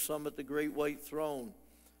judgment and some at the great white throne.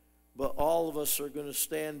 But all of us are going to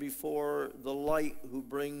stand before the light who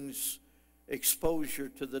brings exposure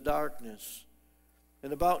to the darkness.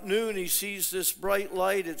 And about noon, he sees this bright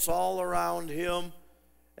light. It's all around him.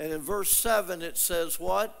 And in verse 7, it says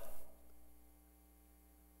what?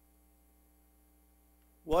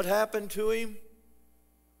 What happened to him?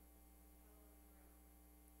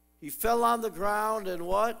 He fell on the ground and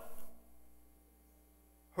what?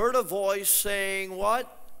 Heard a voice saying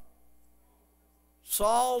what?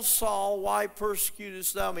 Saul, Saul, why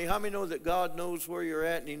persecutest thou me? How many know that God knows where you're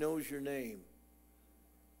at and he knows your name?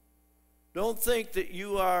 Don't think that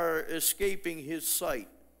you are escaping his sight.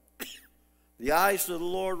 The eyes of the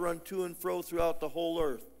Lord run to and fro throughout the whole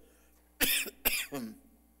earth.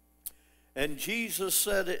 And Jesus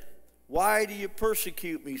said, why do you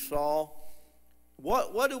persecute me, Saul?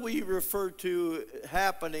 What do we refer to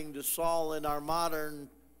happening to Saul in our modern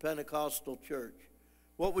Pentecostal church?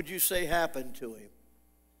 What would you say happened to him?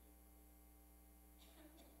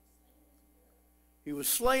 He was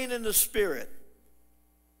slain in the Spirit.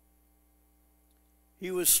 He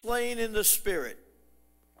was slain in the Spirit.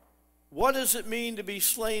 What does it mean to be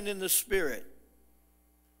slain in the Spirit?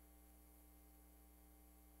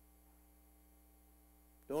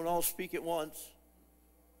 Don't all speak at once.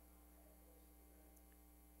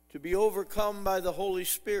 To be overcome by the Holy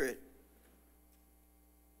Spirit.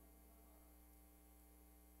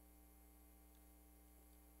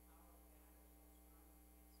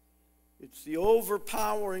 It's the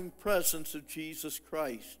overpowering presence of Jesus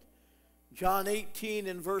Christ. John 18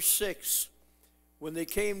 and verse 6, when they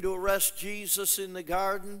came to arrest Jesus in the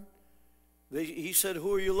garden, he said,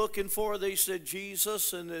 who are you looking for? They said,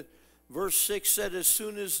 Jesus. And verse 6 said, as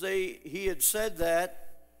soon as he had said that,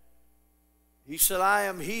 he said, I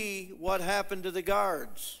am he. What happened to the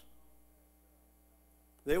guards?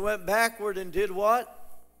 They went backward and did what?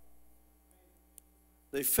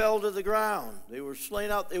 They fell to the ground. They were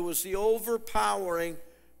slain out. It was the overpowering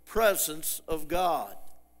presence of God.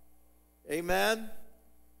 Amen?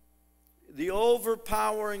 The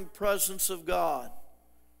overpowering presence of God.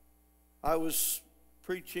 I was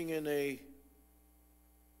preaching in a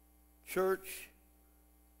church,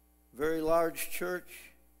 very large church,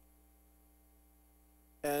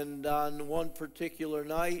 and on one particular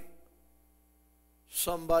night,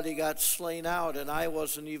 somebody got slain out, and I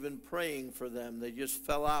wasn't even praying for them. They just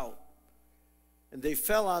fell out. And they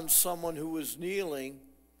fell on someone who was kneeling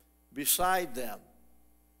beside them.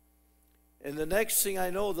 And the next thing I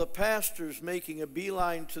know, the pastor's making a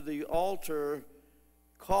beeline to the altar,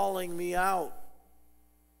 calling me out.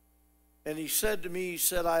 And he said to me, he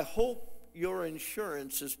said, I hope your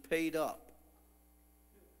insurance is paid up.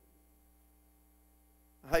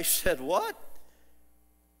 I said, what?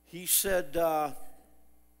 He said,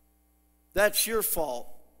 that's your fault.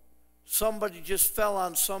 Somebody just fell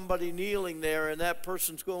on somebody kneeling there, and that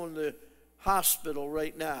person's going to the hospital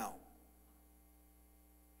right now.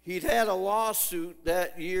 He'd had a lawsuit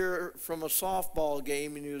that year from a softball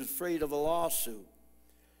game, and he was afraid of a lawsuit.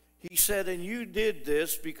 He said, and you did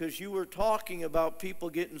this because you were talking about people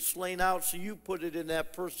getting slain out, so you put it in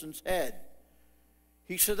that person's head.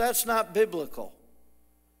 He said, that's not biblical.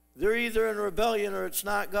 They're either in rebellion or it's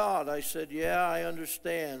not God. I said, yeah, I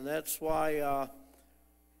understand. That's why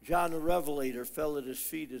John the Revelator fell at his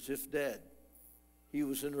feet as if dead. He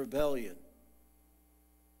was in rebellion.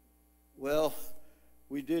 Well,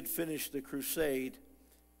 we did finish the crusade,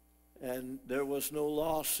 and there was no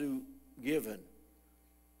lawsuit given.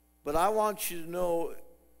 But I want you to know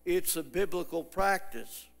it's a biblical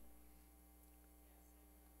practice.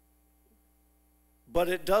 But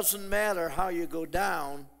it doesn't matter how you go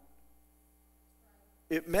down.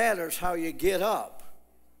 It matters how you get up.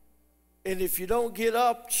 And if you don't get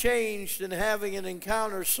up changed and having an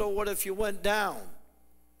encounter, so what if you went down?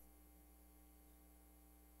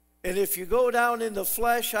 And if you go down in the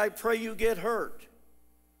flesh, I pray you get hurt.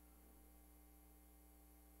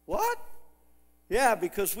 What? Yeah,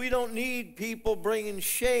 because we don't need people bringing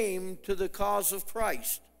shame to the cause of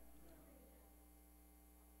Christ.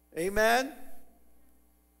 Amen?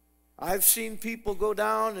 I've seen people go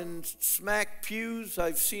down and smack pews.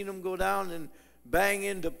 I've seen them go down and bang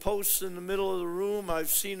into posts in the middle of the room. I've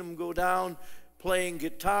seen them go down playing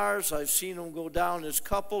guitars. I've seen them go down as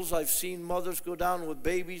couples. I've seen mothers go down with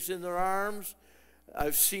babies in their arms.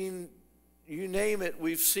 I've seen, you name it,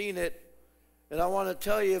 we've seen it. And I want to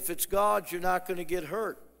tell you, if it's God, you're not going to get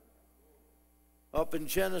hurt. Up in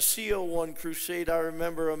Geneseo, one crusade, I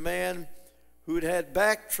remember a man who'd had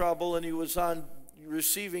back trouble, and he was on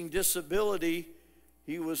receiving disability.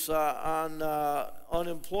 He was on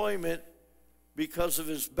unemployment because of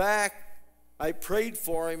his back. I prayed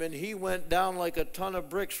for him, and he went down like a ton of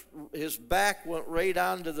bricks. His back went right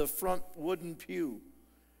onto the front wooden pew,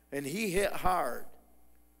 and he hit hard.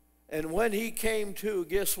 And when he came to,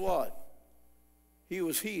 guess what? He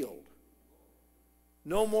was healed.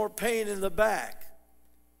 No more pain in the back.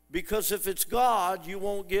 Because if it's God, you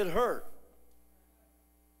won't get hurt.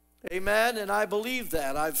 Amen? And I believe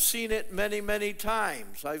that. I've seen it many, many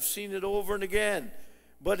times. I've seen it over and again.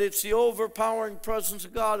 But it's the overpowering presence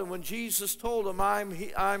of God. And when Jesus told them, I'm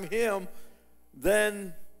him,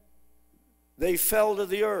 then they fell to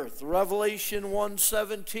the earth. Revelation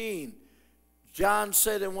 1:17. John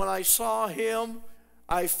said, and when I saw him,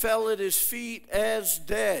 I fell at his feet as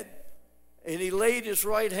dead. And he laid his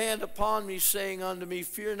right hand upon me, saying unto me,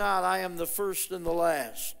 fear not, I am the first and the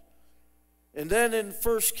last. And then in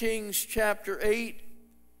 1 Kings chapter 8,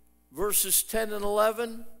 verses 10 and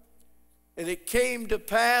 11, and it came to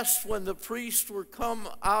pass when the priests were come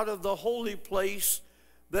out of the holy place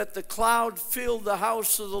that the cloud filled the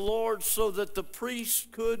house of the Lord so that the priests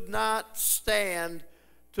could not stand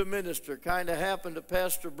to minister. Kind of happened to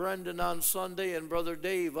Pastor Brendan on Sunday and Brother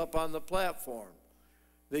Dave up on the platform.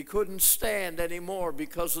 They couldn't stand anymore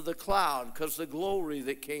because of the cloud, because the glory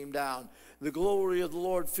that came down. The glory of the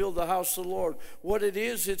Lord filled the house of the Lord. What it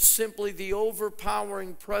is, it's simply the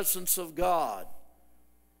overpowering presence of God.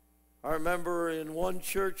 I remember in one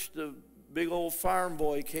church, the big old farm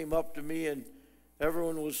boy came up to me, and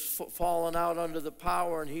everyone was falling out under the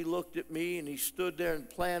power, and he looked at me, and he stood there and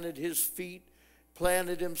planted his feet,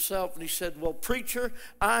 planted himself, and he said, well, preacher,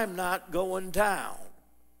 I'm not going down.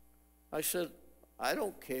 I said, I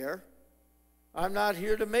don't care. I'm not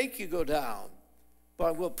here to make you go down, but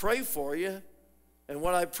I will pray for you. And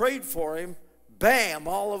when I prayed for him, bam,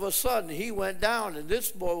 all of a sudden he went down. And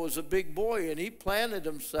this boy was a big boy, and he planted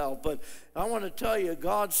himself. But I want to tell you,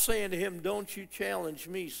 God's saying to him, don't you challenge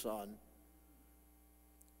me, son.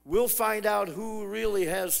 We'll find out who really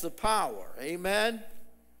has the power. Amen?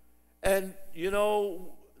 And, you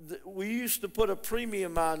know, we used to put a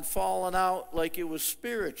premium on falling out like it was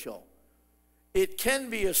spiritual. It can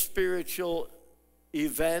be a spiritual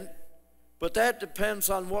event, but that depends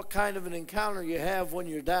on what kind of an encounter you have when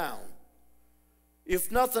you're down.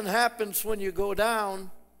 If nothing happens when you go down,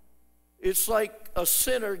 it's like a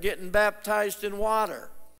sinner getting baptized in water.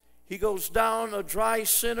 He goes down a dry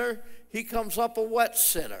sinner, he comes up a wet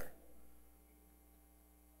sinner.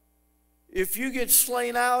 If you get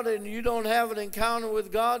slain out and you don't have an encounter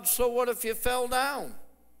with God, so what if you fell down?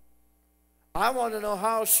 I want to know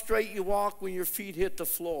how straight you walk when your feet hit the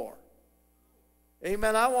floor.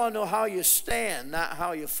 Amen. I want to know how you stand, not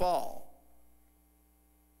how you fall.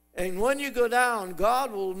 And when you go down,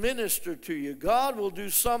 God will minister to you. God will do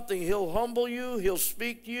something. He'll humble you. He'll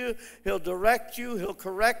speak to you. He'll direct you. He'll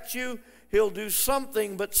correct you. He'll do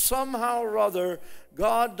something. But somehow or other,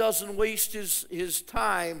 God doesn't waste his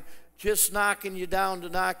time just knocking you down to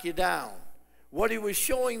knock you down. What he was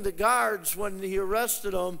showing the guards when he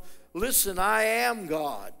arrested them, listen, I am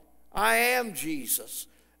God. I am Jesus.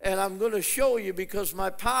 And I'm going to show you because my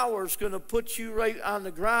power is going to put you right on the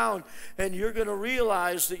ground, and you're going to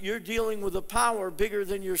realize that you're dealing with a power bigger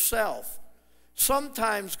than yourself.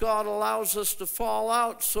 Sometimes God allows us to fall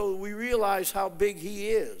out so we realize how big he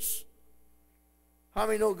is. How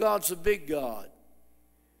many know God's a big God?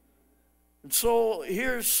 And so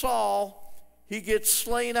here's Saul. He gets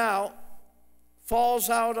slain out, falls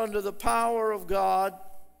out under the power of God,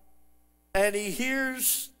 and he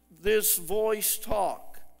hears this voice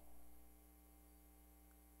talk.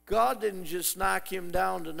 God didn't just knock him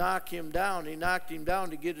down to knock him down. He knocked him down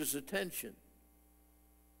to get his attention.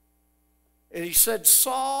 And he said,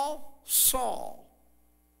 Saul, Saul,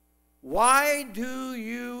 why do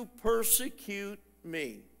you persecute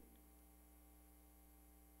me?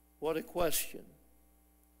 What a question.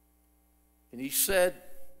 And he said,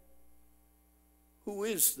 who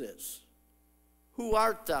is this? Who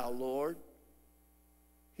art thou, Lord?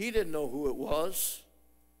 He didn't know who it was.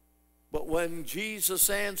 But when Jesus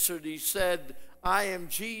answered, he said, I am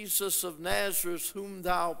Jesus of Nazareth, whom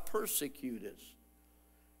thou persecutest.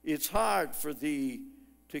 It's hard for thee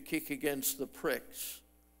to kick against the pricks.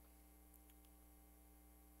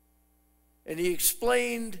 And he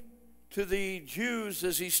explained to the Jews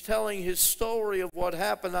as he's telling his story of what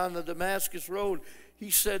happened on the Damascus road. He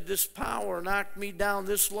said, this power knocked me down.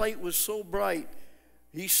 This light was so bright.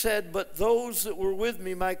 He said, but those that were with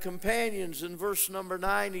me, my companions, in verse number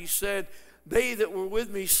 9, he said, they that were with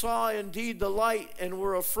me saw indeed the light and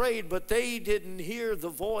were afraid, but they didn't hear the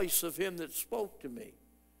voice of him that spoke to me.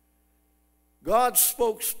 God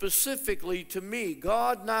spoke specifically to me.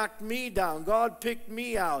 God knocked me down. God picked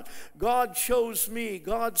me out. God chose me.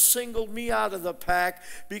 God singled me out of the pack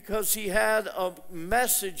because he had a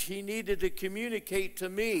message he needed to communicate to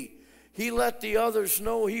me. He let the others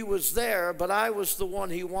know he was there, but I was the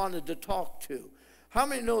one he wanted to talk to. How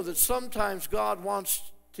many know that sometimes God wants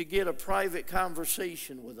to get a private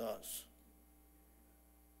conversation with us?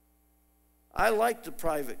 I like the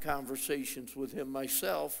private conversations with him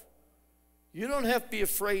myself. You don't have to be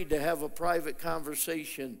afraid to have a private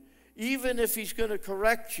conversation. Even if he's going to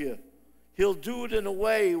correct you, he'll do it in a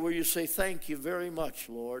way where you say, thank you very much,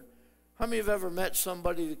 Lord. How many have ever met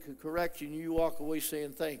somebody that could correct you and you walk away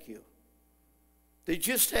saying thank you? They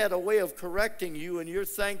just had a way of correcting you and you're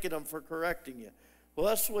thanking them for correcting you. Well,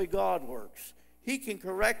 that's the way God works. He can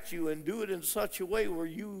correct you and do it in such a way where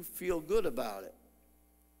you feel good about it.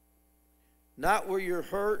 Not where you're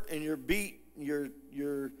hurt and you're beat,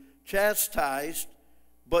 you're chastised,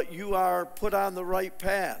 but you are put on the right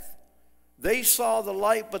path. They saw the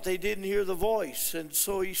light, but they didn't hear the voice. And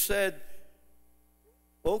so he said,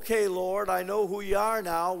 okay, Lord, I know who you are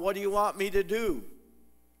now. What do you want me to do?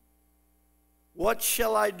 What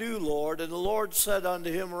shall I do, Lord? And the Lord said unto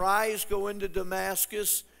him, rise, go into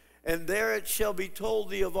Damascus, and there it shall be told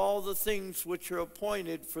thee of all the things which are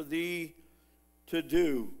appointed for thee to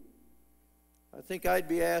do. I think I'd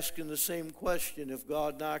be asking the same question if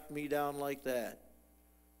God knocked me down like that.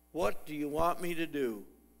 What do you want me to do?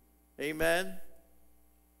 Amen?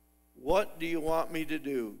 What do you want me to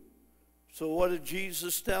do? So what did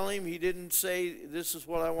Jesus tell him? He didn't say, this is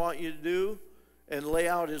what I want you to do, and lay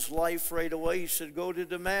out his life right away. He said, go to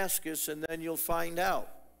Damascus, and then you'll find out.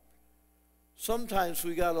 Sometimes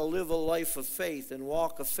we got to live a life of faith and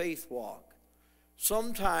walk a faith walk.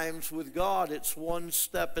 Sometimes with God, it's one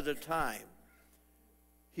step at a time.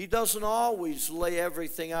 He doesn't always lay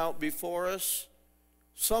everything out before us.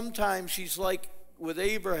 Sometimes he's like with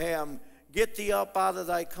Abraham, get thee up out of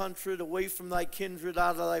thy country, away from thy kindred,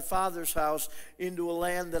 out of thy father's house, into a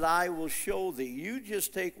land that I will show thee. You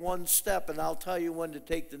just take one step and I'll tell you when to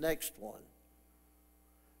take the next one.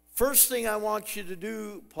 First thing I want you to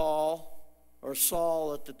do, Paul, or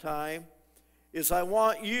Saul at the time, is I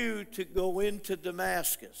want you to go into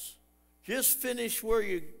Damascus. Just finish where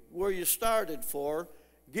you started for.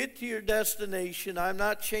 Get to your destination. I'm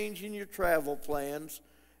not changing your travel plans.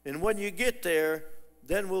 And when you get there,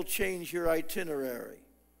 then we'll change your itinerary.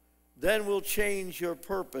 Then we'll change your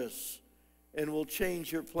purpose. And we'll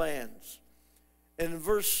change your plans. And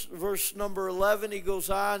verse number 11, he goes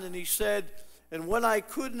on and he said, and when I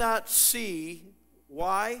could not see,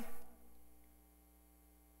 why?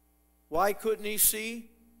 Why couldn't he see?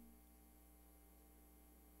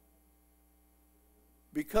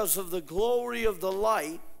 Because of the glory of the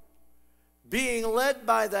light, being led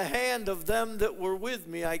by the hand of them that were with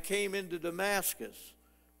me, I came into Damascus,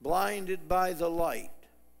 blinded by the light.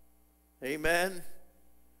 Amen?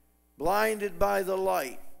 Blinded by the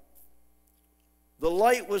light. The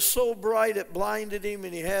light was so bright it blinded him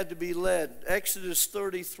and he had to be led. Exodus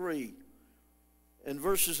 33 and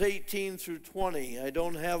verses 18 through 20. I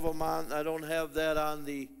don't have that on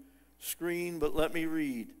the screen, but let me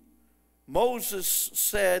read. Moses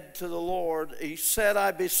said to the Lord, he said,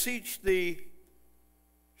 I beseech thee,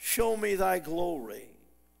 show me thy glory.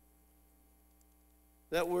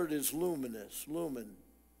 That word is luminous, lumen,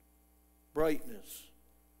 brightness.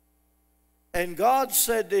 And God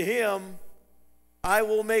said to him, I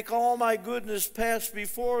will make all my goodness pass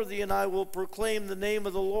before thee, and I will proclaim the name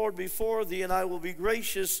of the Lord before thee, and I will be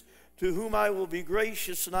gracious to whom I will be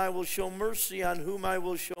gracious, and I will show mercy on whom I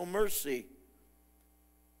will show mercy.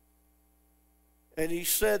 And he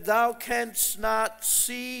said, Thou canst not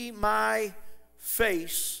see my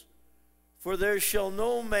face, for there shall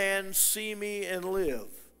no man see me and live.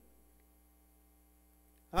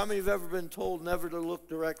 How many have ever been told never to look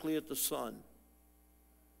directly at the sun?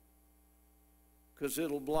 Because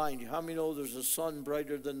it'll blind you. How many know there's a sun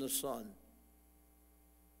brighter than the sun?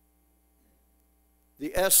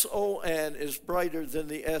 The S-O-N is brighter than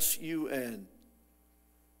the S-U-N.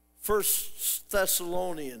 1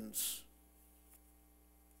 Thessalonians,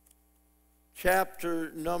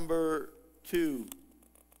 chapter number 2,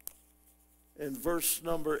 and verse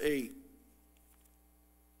number 8.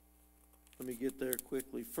 Let me get there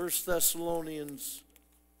quickly. 1 Thessalonians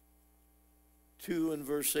 2 and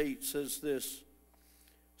verse 8 says this.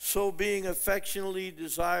 So being affectionately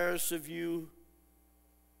desirous of you,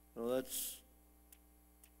 well, that's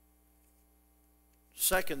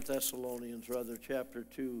 2 Thessalonians, rather, chapter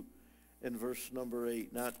 2 and verse number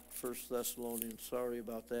 8, not 1 Thessalonians, sorry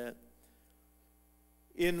about that.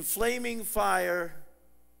 In flaming fire,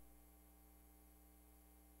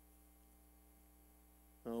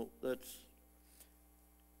 no, that's,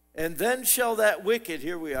 and then shall that wicked,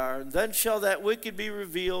 here we are, and then shall that wicked be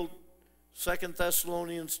revealed, 2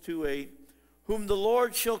 Thessalonians 2:8, whom the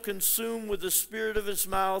Lord shall consume with the spirit of his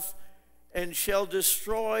mouth, and shall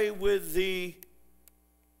destroy with the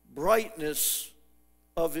brightness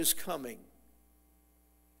of his coming.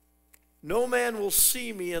 No man will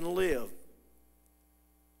see me and live.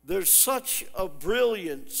 There's such a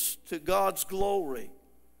brilliance to God's glory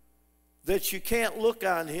that you can't look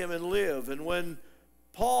on him and live. And when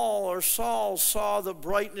Paul or Saul saw the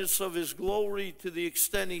brightness of his glory to the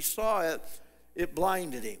extent he saw it, it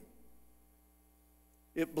blinded him.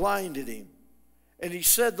 It blinded him. And he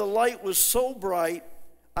said the light was so bright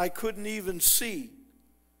I couldn't even see.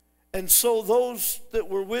 And so those that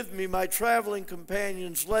were with me, my traveling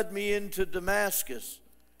companions, led me into Damascus.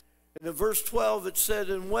 And in verse 12 it said,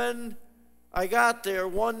 and when I got there,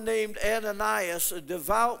 one named Ananias, a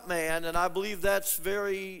devout man, and I believe that's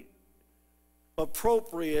very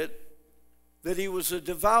appropriate, that he was a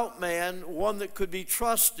devout man, one that could be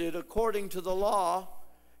trusted according to the law,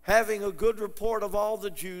 having a good report of all the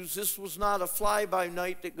Jews. This was not a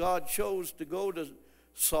fly-by-night that God chose to go to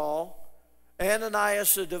Saul.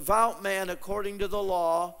 Ananias, a devout man according to the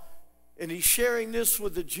law, and he's sharing this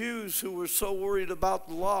with the Jews who were so worried about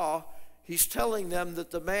the law. He's telling them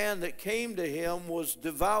that the man that came to him was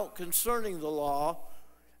devout concerning the law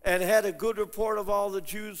and had a good report of all the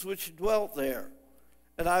Jews which dwelt there.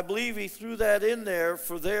 And I believe he threw that in there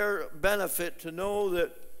for their benefit, to know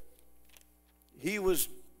that he was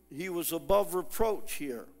above reproach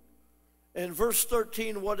here. In verse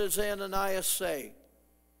 13, what does Ananias say?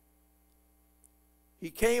 He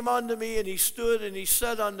came unto me, and he stood, and he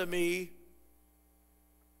said unto me,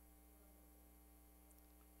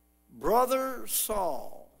 Brother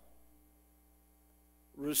Saul,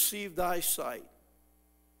 receive thy sight.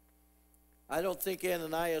 I don't think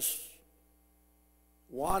Ananias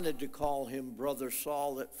wanted to call him Brother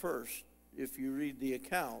Saul at first, if you read the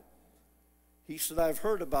account. He said, I've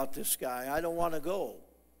heard about this guy. I don't want to go.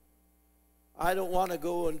 I don't want to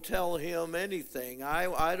go and tell him anything.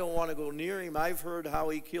 I don't want to go near him. I've heard how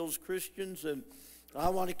he kills Christians, and I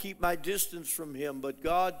want to keep my distance from him. But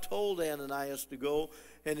God told Ananias to go,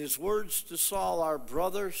 and his words to Saul are,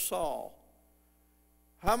 Brother Saul.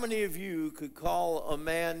 How many of you could call a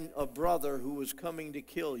man a brother who was coming to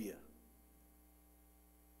kill you?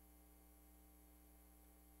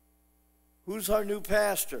 Who's our new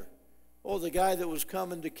pastor? Oh, the guy that was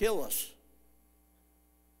coming to kill us.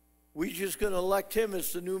 We're just going to elect him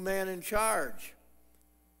as the new man in charge.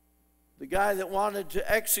 The guy that wanted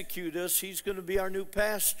to execute us, he's going to be our new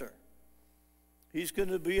pastor. He's going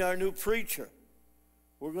to be our new preacher.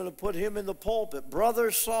 We're going to put him in the pulpit.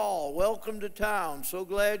 Brother Saul, welcome to town. So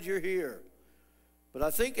glad you're here. But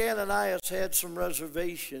I think Ananias had some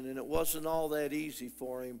reservation, and it wasn't all that easy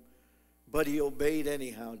for him. But he obeyed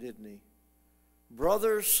anyhow, didn't he?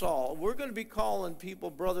 Brother Saul. We're going to be calling people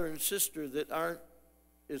brother and sister that aren't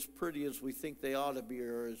as pretty as we think they ought to be,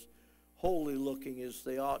 or as holy looking as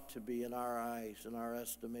they ought to be in our eyes, in our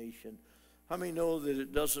estimation. How many know that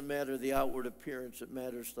it doesn't matter the outward appearance, it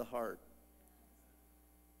matters the heart?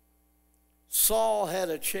 Saul had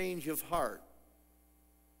a change of heart.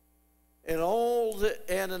 And all that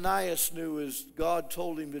Ananias knew is God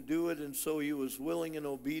told him to do it, and so he was willing and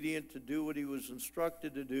obedient to do what he was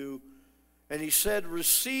instructed to do. And he said,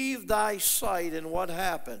 receive thy sight. And what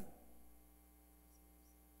happened?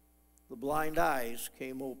 The blind eyes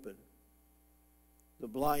came open. The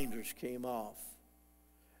blinders came off.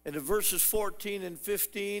 And in verses 14 and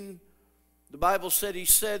 15, the Bible said, he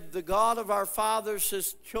said, the God of our fathers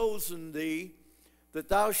has chosen thee, that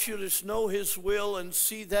thou shouldest know his will and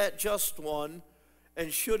see that just one,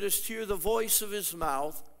 and shouldest hear the voice of his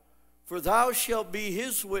mouth. For thou shalt be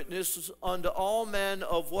his witness unto all men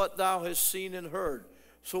of what thou hast seen and heard.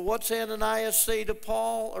 So what's Ananias say to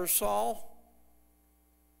Paul or Saul?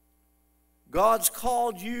 God's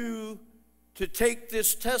called you to take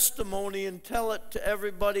this testimony and tell it to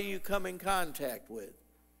everybody you come in contact with.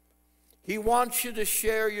 He wants you to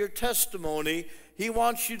share your testimony. He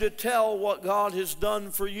wants you to tell what God has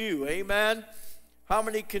done for you. Amen? How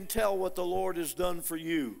many can tell what the Lord has done for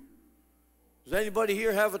you? Does anybody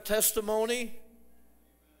here have a testimony?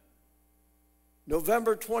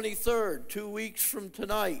 November 23rd, 2 weeks from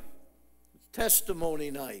tonight,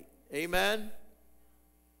 testimony night. Amen?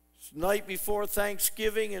 It's the night before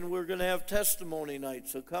Thanksgiving, and we're going to have testimony night,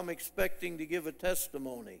 so come expecting to give a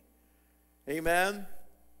testimony. Amen?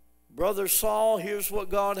 Brother Saul, here's what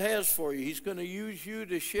God has for you. He's going to use you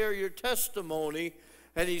to share your testimony,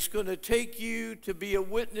 and he's going to take you to be a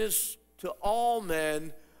witness to all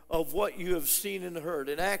men of what you have seen and heard.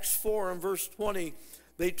 In Acts 4 and verse 20,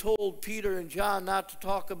 they told Peter and John not to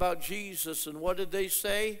talk about Jesus, and what did they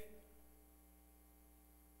say?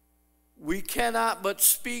 We cannot but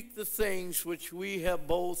speak the things which we have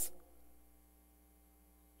both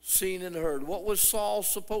seen and heard. What was Saul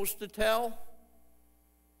supposed to tell?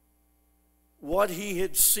 What he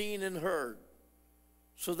had seen and heard.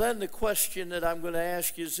 So then the question that I'm going to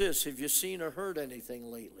ask you is this: have you seen or heard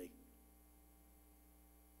anything lately?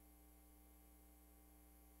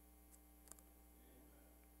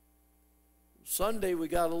 Sunday we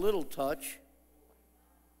got a little touch.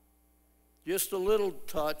 Just a little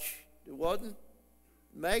touch. It wasn't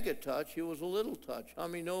mega touch, it was a little touch. How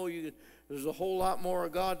many know there's a whole lot more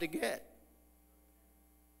of God to get?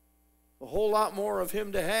 A whole lot more of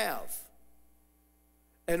him to have.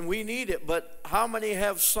 And we need it, but how many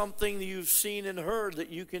have something that you've seen and heard that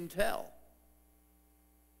you can tell?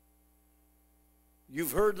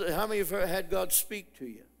 You've heard, how many have had God speak to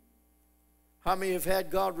you? How many have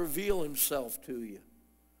had God reveal himself to you?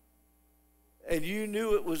 And you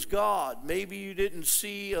knew it was God. Maybe you didn't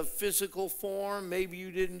see a physical form. Maybe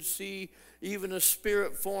you didn't see even a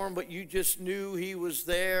spirit form, but you just knew he was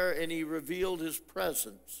there and he revealed his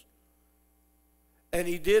presence. And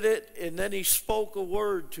he did it, and then he spoke a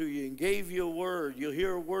word to you and gave you a word. You'll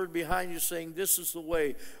hear a word behind you saying, this is the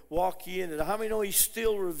way, walk ye in it. How many know he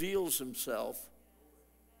still reveals himself?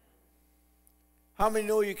 How many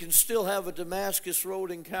know you can still have a Damascus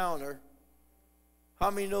Road encounter? How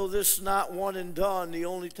many know this is not one and done, the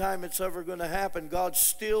only time it's ever going to happen? God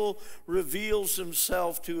still reveals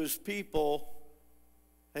himself to his people,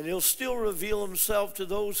 and he'll still reveal himself to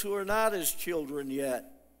those who are not his children yet.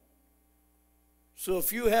 So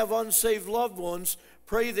if you have unsaved loved ones,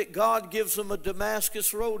 pray that God gives them a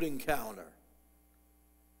Damascus Road encounter.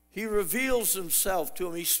 He reveals himself to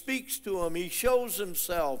them. He speaks to them. He shows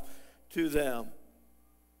himself to them.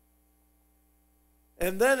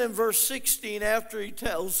 And then in verse 16, after he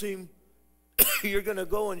tells him, you're going to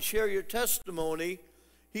go and share your testimony,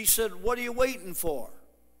 he said, what are you waiting for?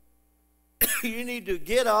 You need to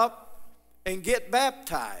get up and get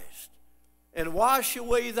baptized and wash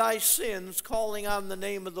away thy sins, calling on the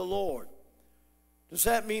name of the Lord. Does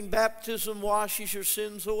that mean baptism washes your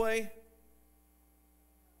sins away?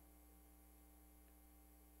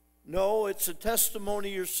 No, it's a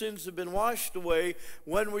testimony your sins have been washed away.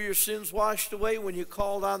 When were your sins washed away? When you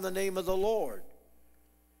called on the name of the Lord.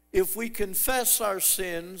 If we confess our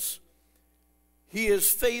sins, he is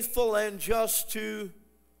faithful and just to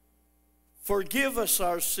forgive us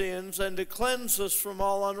our sins and to cleanse us from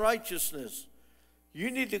all unrighteousness. You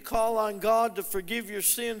need to call on God to forgive your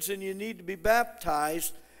sins, and you need to be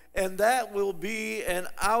baptized, and that will be an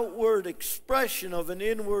outward expression of an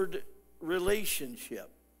inward relationship.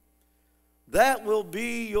 That will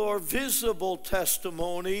be your visible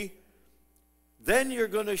testimony. Then you're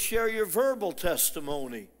going to share your verbal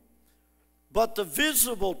testimony. But the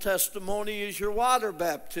visible testimony is your water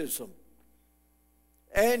baptism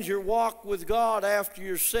and your walk with God after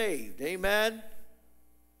you're saved. Amen?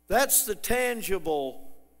 That's the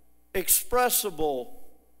tangible, expressible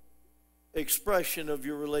expression of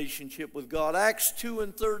your relationship with God. Acts 2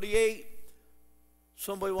 and 38.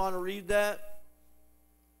 Somebody want to read that?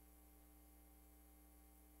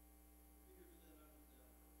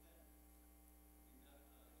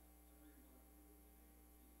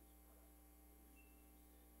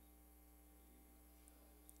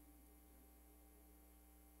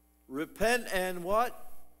 Repent and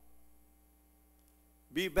what?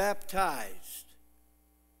 Be baptized.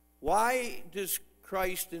 Why does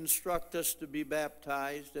Christ instruct us to be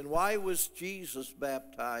baptized? And why was Jesus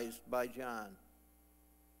baptized by John?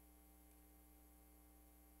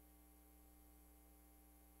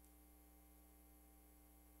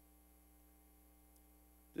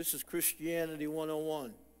 This is Christianity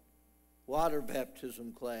 101, water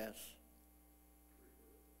baptism class.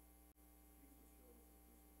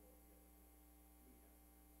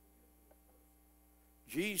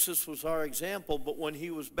 Jesus was our example, but when he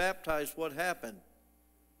was baptized, what happened?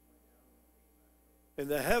 And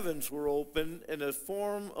the heavens were opened, and a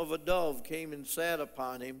form of a dove came and sat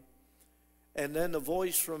upon him. And then a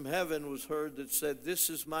voice from heaven was heard that said, "This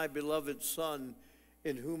is my beloved Son,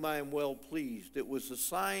 in whom I am well pleased." It was a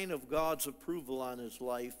sign of God's approval on his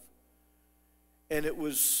life, and it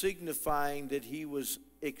was signifying that he was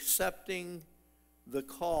accepting the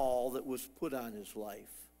call that was put on his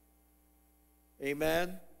life.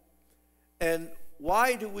 Amen? And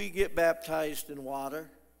why do we get baptized in water?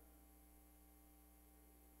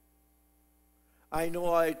 I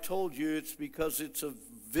know I told you it's because it's a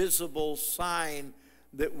visible sign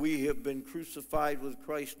that we have been crucified with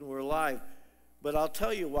Christ and we're alive. But I'll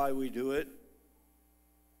tell you why we do it.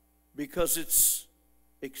 Because it's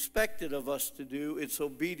expected of us to do. It's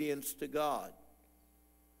obedience to God.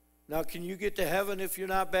 Now, can you get to heaven if you're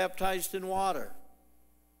not baptized in water?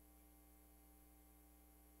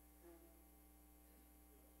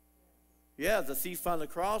 Yeah, the thief on the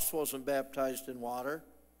cross wasn't baptized in water.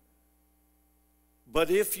 But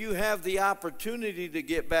if you have the opportunity to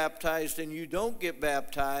get baptized and you don't get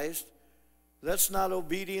baptized, that's not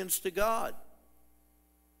obedience to God.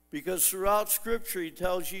 Because throughout Scripture, he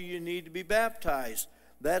tells you you need to be baptized.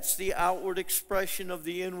 That's the outward expression of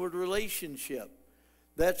the inward relationship.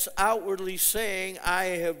 That's outwardly saying, I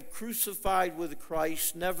have crucified with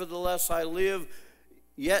Christ, nevertheless I live,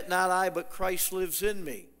 yet not I, but Christ lives in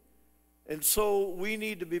me. And so we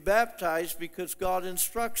need to be baptized because God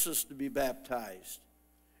instructs us to be baptized.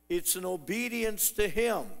 It's an obedience to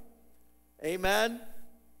him. Amen?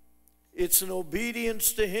 It's an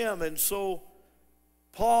obedience to him. And so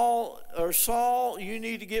Saul, you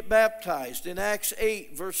need to get baptized. In Acts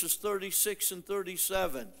 8, verses 36 and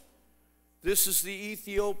 37, this is the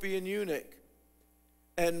Ethiopian eunuch.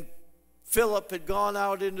 And Philip had gone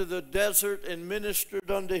out into the desert and ministered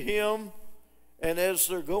unto him. And as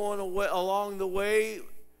they're going away, along the way,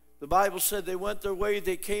 the Bible said they went their way,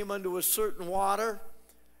 they came unto a certain water.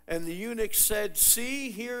 And the eunuch said, "See,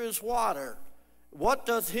 here is water. What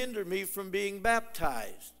doth hinder me from being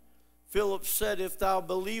baptized?" Philip said, "If thou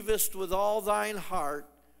believest with all thine heart,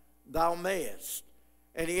 thou mayest."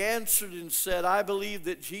 And he answered and said, "I believe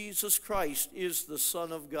that Jesus Christ is the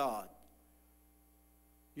Son of God."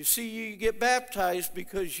 You see, you get baptized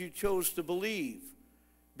because you chose to believe.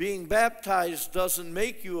 Being baptized doesn't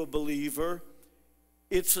make you a believer.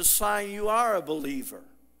 It's a sign you are a believer.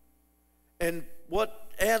 And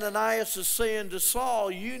what Ananias is saying to Saul,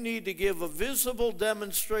 you need to give a visible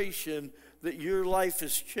demonstration that your life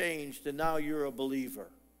has changed and now you're a believer.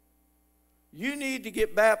 You need to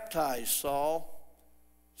get baptized, Saul,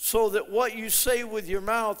 so that what you say with your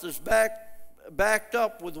mouth is backed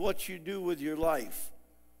up with what you do with your life.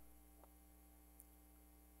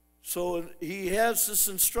 So he has this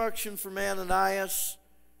instruction from Ananias,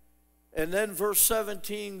 and then verse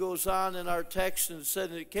 17 goes on in our text and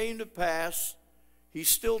said, "And it came to pass," he's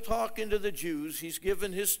still talking to the Jews, he's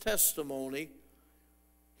given his testimony.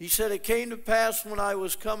 He said, "It came to pass when I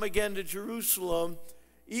was come again to Jerusalem,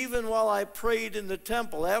 even while I prayed in the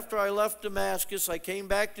temple." After I left Damascus, I came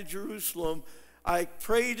back to Jerusalem. I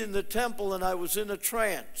prayed in the temple and I was in a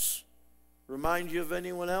trance. Remind you of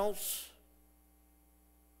anyone else?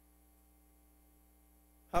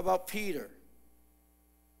 How about Peter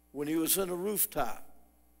when he was in a rooftop?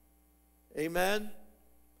 Amen?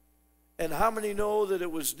 And how many know that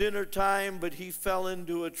it was dinner time, but he fell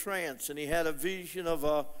into a trance and he had a vision of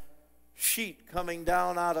a sheet coming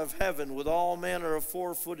down out of heaven with all manner of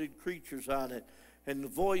four-footed creatures on it. And the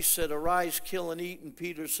voice said, "Arise, kill and eat." And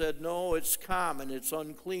Peter said, "No, it's common, it's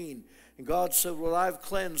unclean." And God said, "Well, I've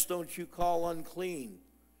cleansed, don't you call unclean."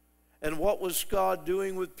 And what was God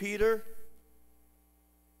doing with Peter?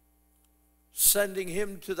 Sending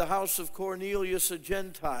him to the house of Cornelius, a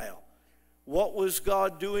Gentile. What was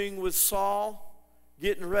God doing with Saul?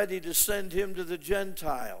 Getting ready to send him to the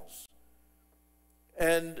Gentiles.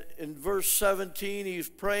 And in verse 17, he's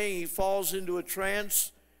praying, he falls into a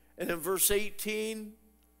trance. And in verse 18,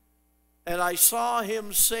 "And I saw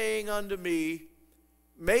him saying unto me,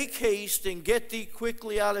 Make haste and get thee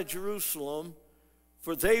quickly out of Jerusalem,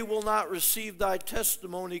 for they will not receive thy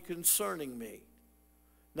testimony concerning me.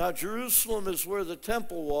 Now Jerusalem is where the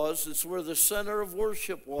temple was. It's where the center of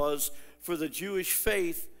worship was for the Jewish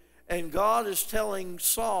faith. And God is telling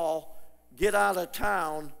Saul, get out of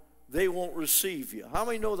town, they won't receive you. How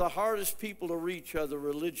many know the hardest people to reach are the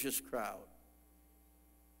religious crowd?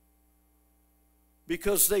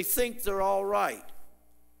 Because they think they're all right.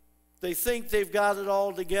 They think they've got it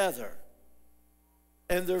all together.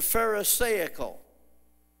 And they're Pharisaical.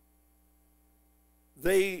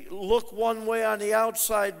 They look one way on the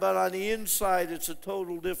outside, but on the inside it's a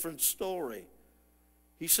total different story.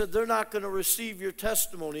 He said they're not going to receive your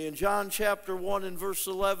testimony. In John chapter 1 and verse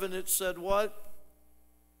 11 it said what?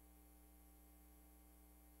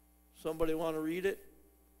 Somebody want to read it?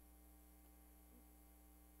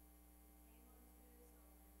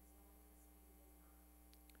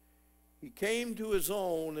 He came to his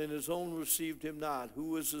own, and his own received him not. Who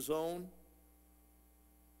was his own?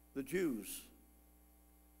 The Jews.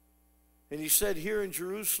 And he said, here in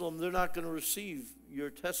Jerusalem, they're not going to receive your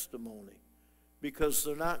testimony because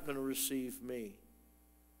they're not going to receive me.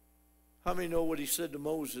 How many know what he said to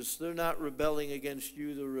Moses? They're not rebelling against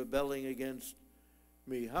you, they're rebelling against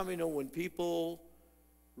me. How many know when people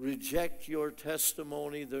reject your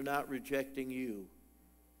testimony, they're not rejecting you?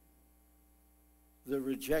 They're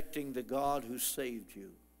rejecting the God who saved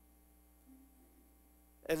you.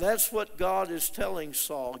 And that's what God is telling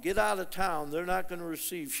Saul. Get out of town. They're not going to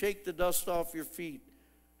receive. Shake the dust off your feet.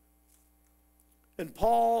 And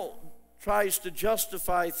Paul tries to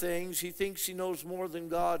justify things. He thinks he knows more than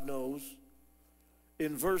God knows.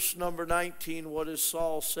 In verse number 19, what does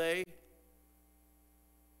Saul say?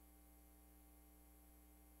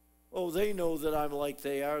 Oh, they know that I'm like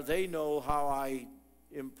they are. They know how I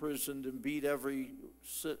imprisoned and beat in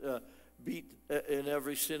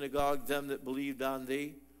every synagogue them that believed on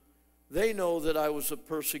thee. They know that I was a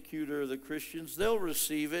persecutor of the Christians. They'll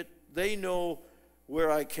receive it. They know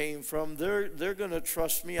where I came from. They're going to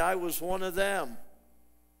trust me. I was one of them.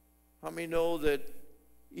 How many know that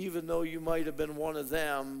even though you might have been one of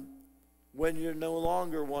them, when you're no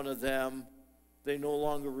longer one of them, they no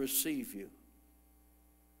longer receive you?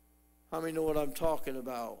 How many know what I'm talking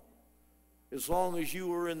about? As long as you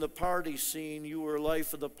were in the party scene, you were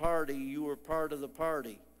life of the party, you were part of the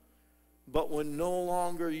party. But when no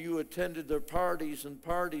longer you attended their parties and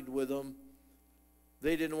partied with them,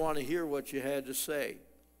 they didn't want to hear what you had to say.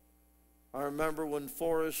 I remember when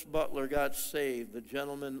Forrest Butler got saved, the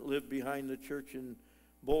gentleman that lived behind the church in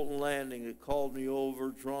Bolton Landing that called me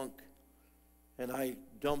over drunk, and I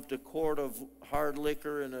dumped a quart of hard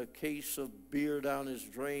liquor and a case of beer down his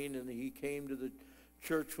drain, and he came to the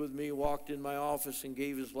church with me, walked in my office, and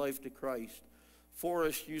gave his life to Christ.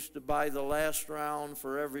 Forrest used to buy the last round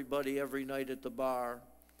for everybody every night at the bar.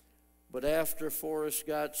 But after Forrest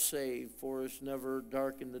got saved, Forrest never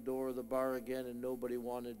darkened the door of the bar again, and nobody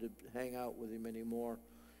wanted to hang out with him anymore.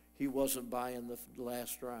 He wasn't buying the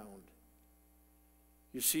last round.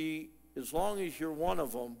 You see, as long as you're one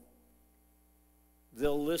of them,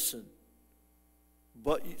 they'll listen.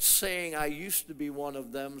 But saying, I used to be one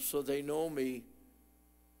of them, so they know me,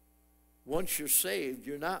 once you're saved,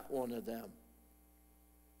 you're not one of them.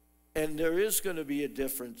 And there is going to be a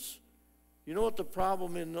difference. You know what the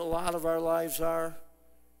problem in a lot of our lives are?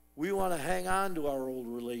 We want to hang on to our old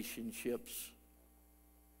relationships.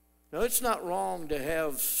 Now, it's not wrong to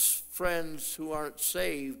have friends who aren't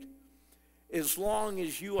saved as long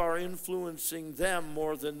as you are influencing them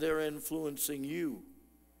more than they're influencing you.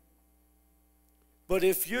 But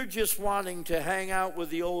if you're just wanting to hang out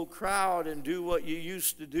with the old crowd and do what you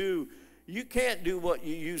used to do, you can't do what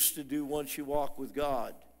you used to do once you walk with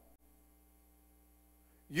God.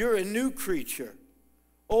 You're a new creature.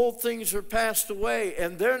 Old things are passed away,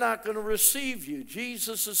 and they're not going to receive you.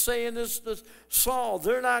 Jesus is saying this to Saul.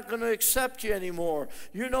 They're not going to accept you anymore.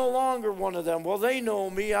 You're no longer one of them. Well, they know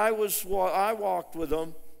me. I walked with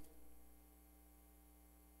them.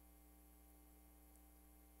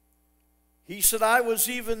 He said, I was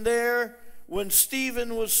even there when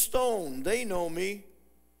Stephen was stoned. They know me.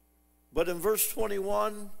 But in verse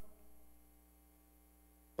 21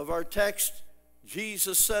 of our text,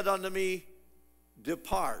 Jesus said unto me,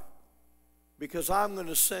 depart, because I'm going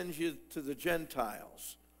to send you to the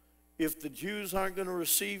Gentiles. If the Jews aren't going to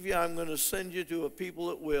receive you, I'm going to send you to a people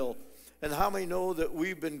that will. And how many know that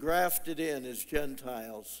we've been grafted in as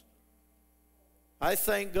Gentiles? I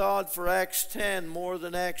thank God for Acts 10 more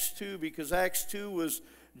than Acts 2, because Acts 2 was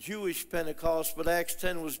Jewish Pentecost, but Acts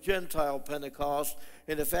 10 was Gentile Pentecost.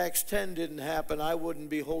 And if Acts 10 didn't happen, I wouldn't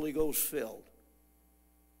be Holy Ghost filled.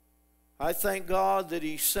 I thank God that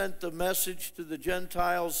he sent the message to the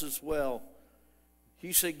Gentiles as well.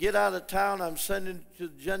 He said, get out of town, I'm sending to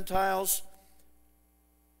the Gentiles.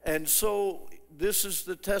 And so this is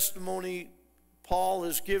the testimony Paul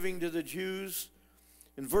is giving to the Jews.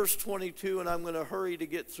 In verse 22, and I'm going to hurry to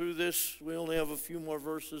get through this. We only have a few more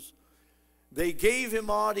verses. They gave him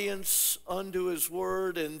audience unto his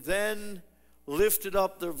word, and then lifted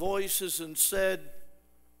up their voices and said,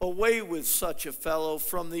 away with such a fellow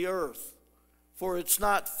from the earth, for it's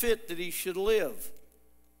not fit that he should live.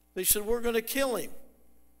 They said, we're going to kill him,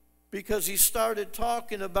 because he started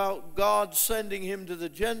talking about God sending him to the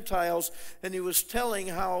Gentiles, and he was telling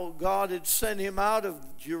how God had sent him out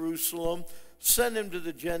of Jerusalem, sent him to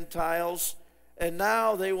the Gentiles, and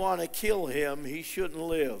now they want to kill him. He shouldn't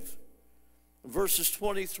live. Verses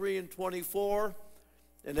 23 and 24,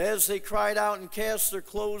 and as they cried out and cast their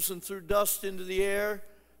clothes and threw dust into the air,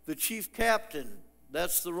 the chief captain,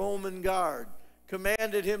 that's the Roman guard,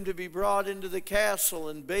 commanded him to be brought into the castle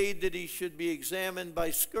and bade that he should be examined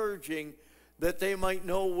by scourging, that they might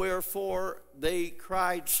know wherefore they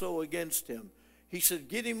cried so against him. He said,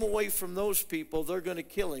 get him away from those people. They're going to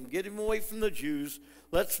kill him. Get him away from the Jews.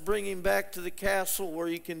 Let's bring him back to the castle where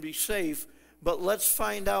he can be safe. But let's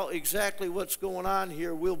find out exactly what's going on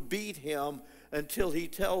here. We'll beat him until he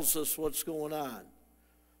tells us what's going on.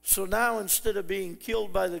 So now instead of being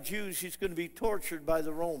killed by the Jews, he's going to be tortured by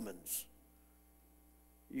the Romans.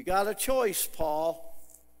 You got a choice, Paul.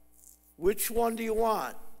 Which one do you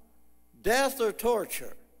want? Death or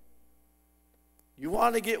torture? You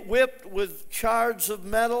want to get whipped with shards of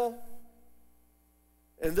metal?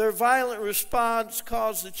 And their violent response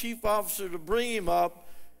caused the chief officer to bring him up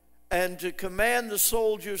and to command the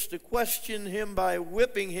soldiers to question him by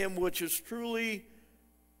whipping him, which is truly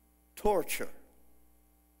torture.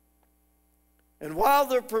 And while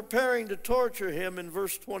they're preparing to torture him, in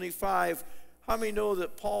verse 25, how many know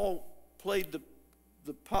that Paul played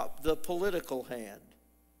the political hand?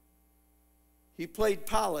 He played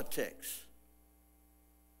politics.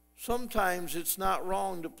 Sometimes it's not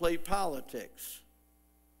wrong to play politics.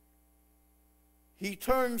 He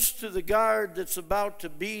turns to the guard that's about to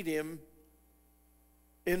beat him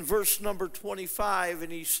in verse number 25,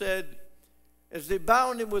 and he said, as they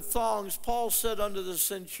bound him with thongs, Paul said unto the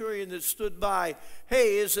centurion that stood by,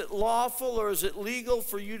 hey, is it lawful or is it legal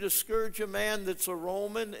for you to scourge a man that's a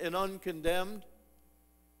Roman and uncondemned?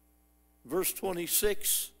 Verse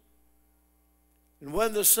 26, and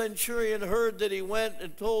when the centurion heard that, he went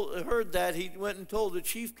and told the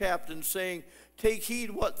chief captain, saying, take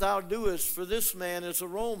heed what thou doest, for this man is a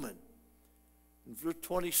Roman. In verse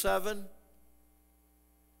 27,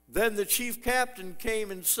 then the chief captain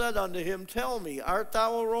came and said unto him, tell me, art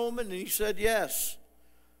thou a Roman? And he said, yes.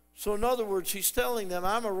 So in other words, he's telling them,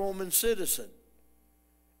 I'm a Roman citizen.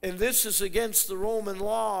 And this is against the Roman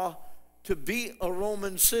law to beat a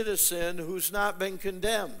Roman citizen who's not been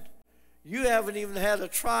condemned. You haven't even had a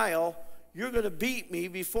trial. You're going to beat me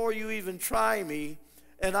before you even try me,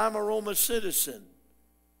 and I'm a Roman citizen.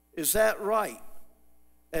 Is that right?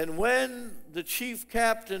 And when the chief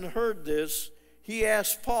captain heard this, he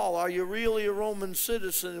asked Paul, are you really a Roman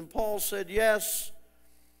citizen? And Paul said, yes.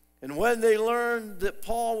 And when they learned that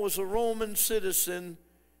Paul was a Roman citizen,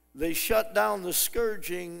 they shut down the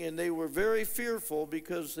scourging, and they were very fearful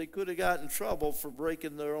because they could have gotten in trouble for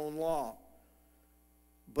breaking their own law.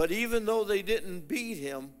 But even though they didn't beat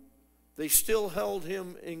him, they still held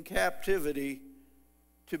him in captivity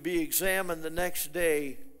to be examined the next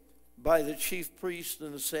day by the chief priest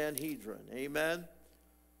and the Sanhedrin. Amen?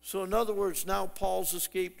 So in other words, now Paul's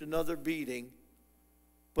escaped another beating,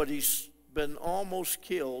 but he's been almost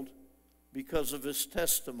killed because of his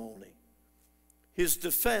testimony. His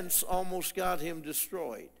defense almost got him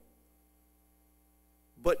destroyed.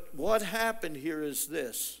 But what happened here is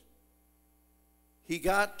this. He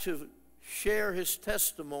got to share his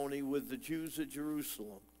testimony with the Jews at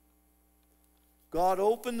Jerusalem. God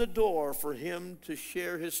opened the door for him to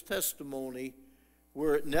share his testimony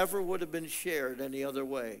where it never would have been shared any other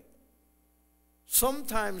way.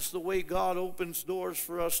 Sometimes the way God opens doors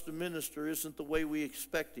for us to minister isn't the way we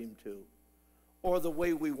expect him to, or the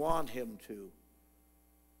way we want him to.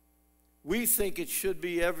 We think it should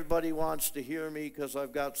be everybody wants to hear me because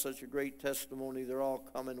I've got such a great testimony. They're all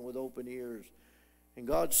coming with open ears. And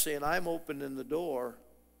God's saying, I'm opening the door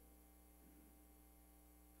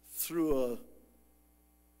through a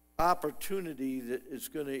opportunity that is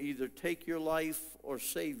going to either take your life or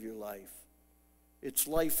save your life. It's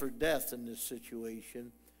life or death in this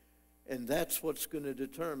situation. And that's what's going to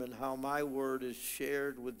determine how my word is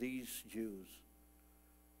shared with these Jews.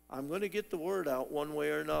 I'm going to get the word out one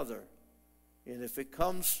way or another. And if it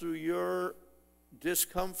comes through your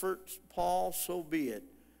discomfort, Paul, so be it.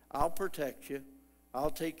 I'll protect you.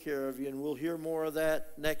 I'll take care of you, and we'll hear more of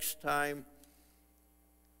that next time.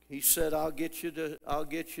 He said, I'll get you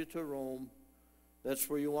to Rome. That's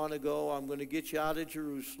where you want to go. I'm going to get you out of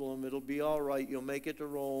Jerusalem. It'll be all right. You'll make it to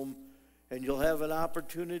Rome, and you'll have an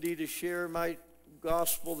opportunity to share my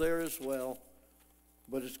gospel there as well,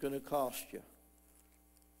 but it's going to cost you.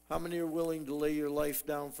 How many are willing to lay your life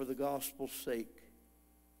down for the gospel's sake?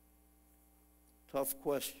 Tough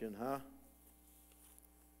question, huh?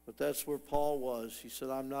 But that's where Paul was. He said,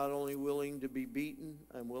 I'm not only willing to be beaten,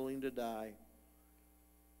 I'm willing to die.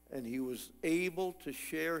 And he was able to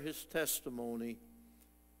share his testimony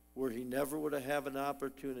where he never would have had an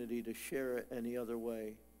opportunity to share it any other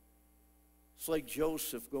way. It's like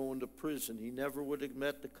Joseph going to prison. He never would have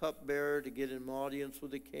met the cupbearer to get an audience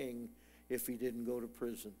with the king if he didn't go to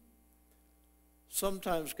prison.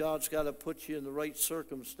 Sometimes God's got to put you in the right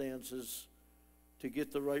circumstances to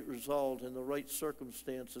get the right result, and the right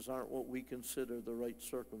circumstances aren't what we consider the right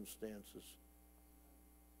circumstances.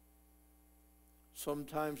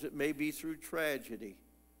 Sometimes it may be through tragedy.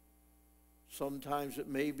 Sometimes it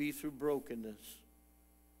may be through brokenness.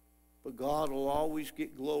 But God will always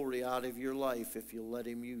get glory out of your life if you let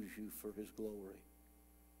him use you for his glory.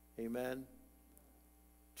 Amen?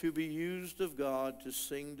 To be used of God to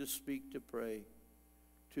sing, to speak, to pray.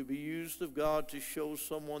 To be used of God to show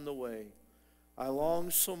someone the way. I long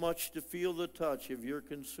so much to feel the touch of your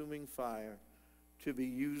consuming fire. To be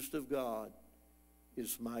used of God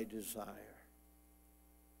is my desire.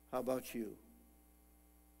 How about you?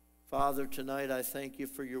 Father, tonight I thank you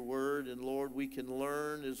for your word, and Lord, we can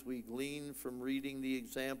learn as we glean from reading the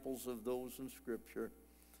examples of those in Scripture.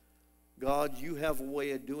 God, you have a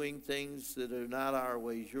way of doing things that are not our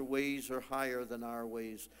ways. Your ways are higher than our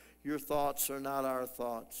ways. Your thoughts are not our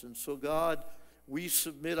thoughts. And so, God, we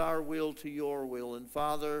submit our will to your will. And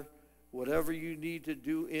Father, whatever you need to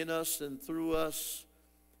do in us and through us,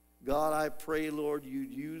 God, I pray, Lord,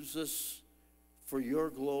 you'd use us for your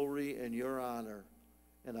glory and your honor.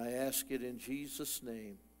 And I ask it in Jesus'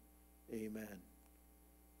 name. Amen.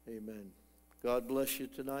 Amen. God bless you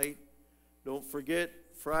tonight. Don't forget,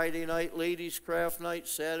 Friday night, ladies' craft night,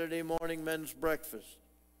 Saturday morning, men's breakfast.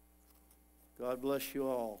 God bless you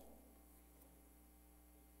all.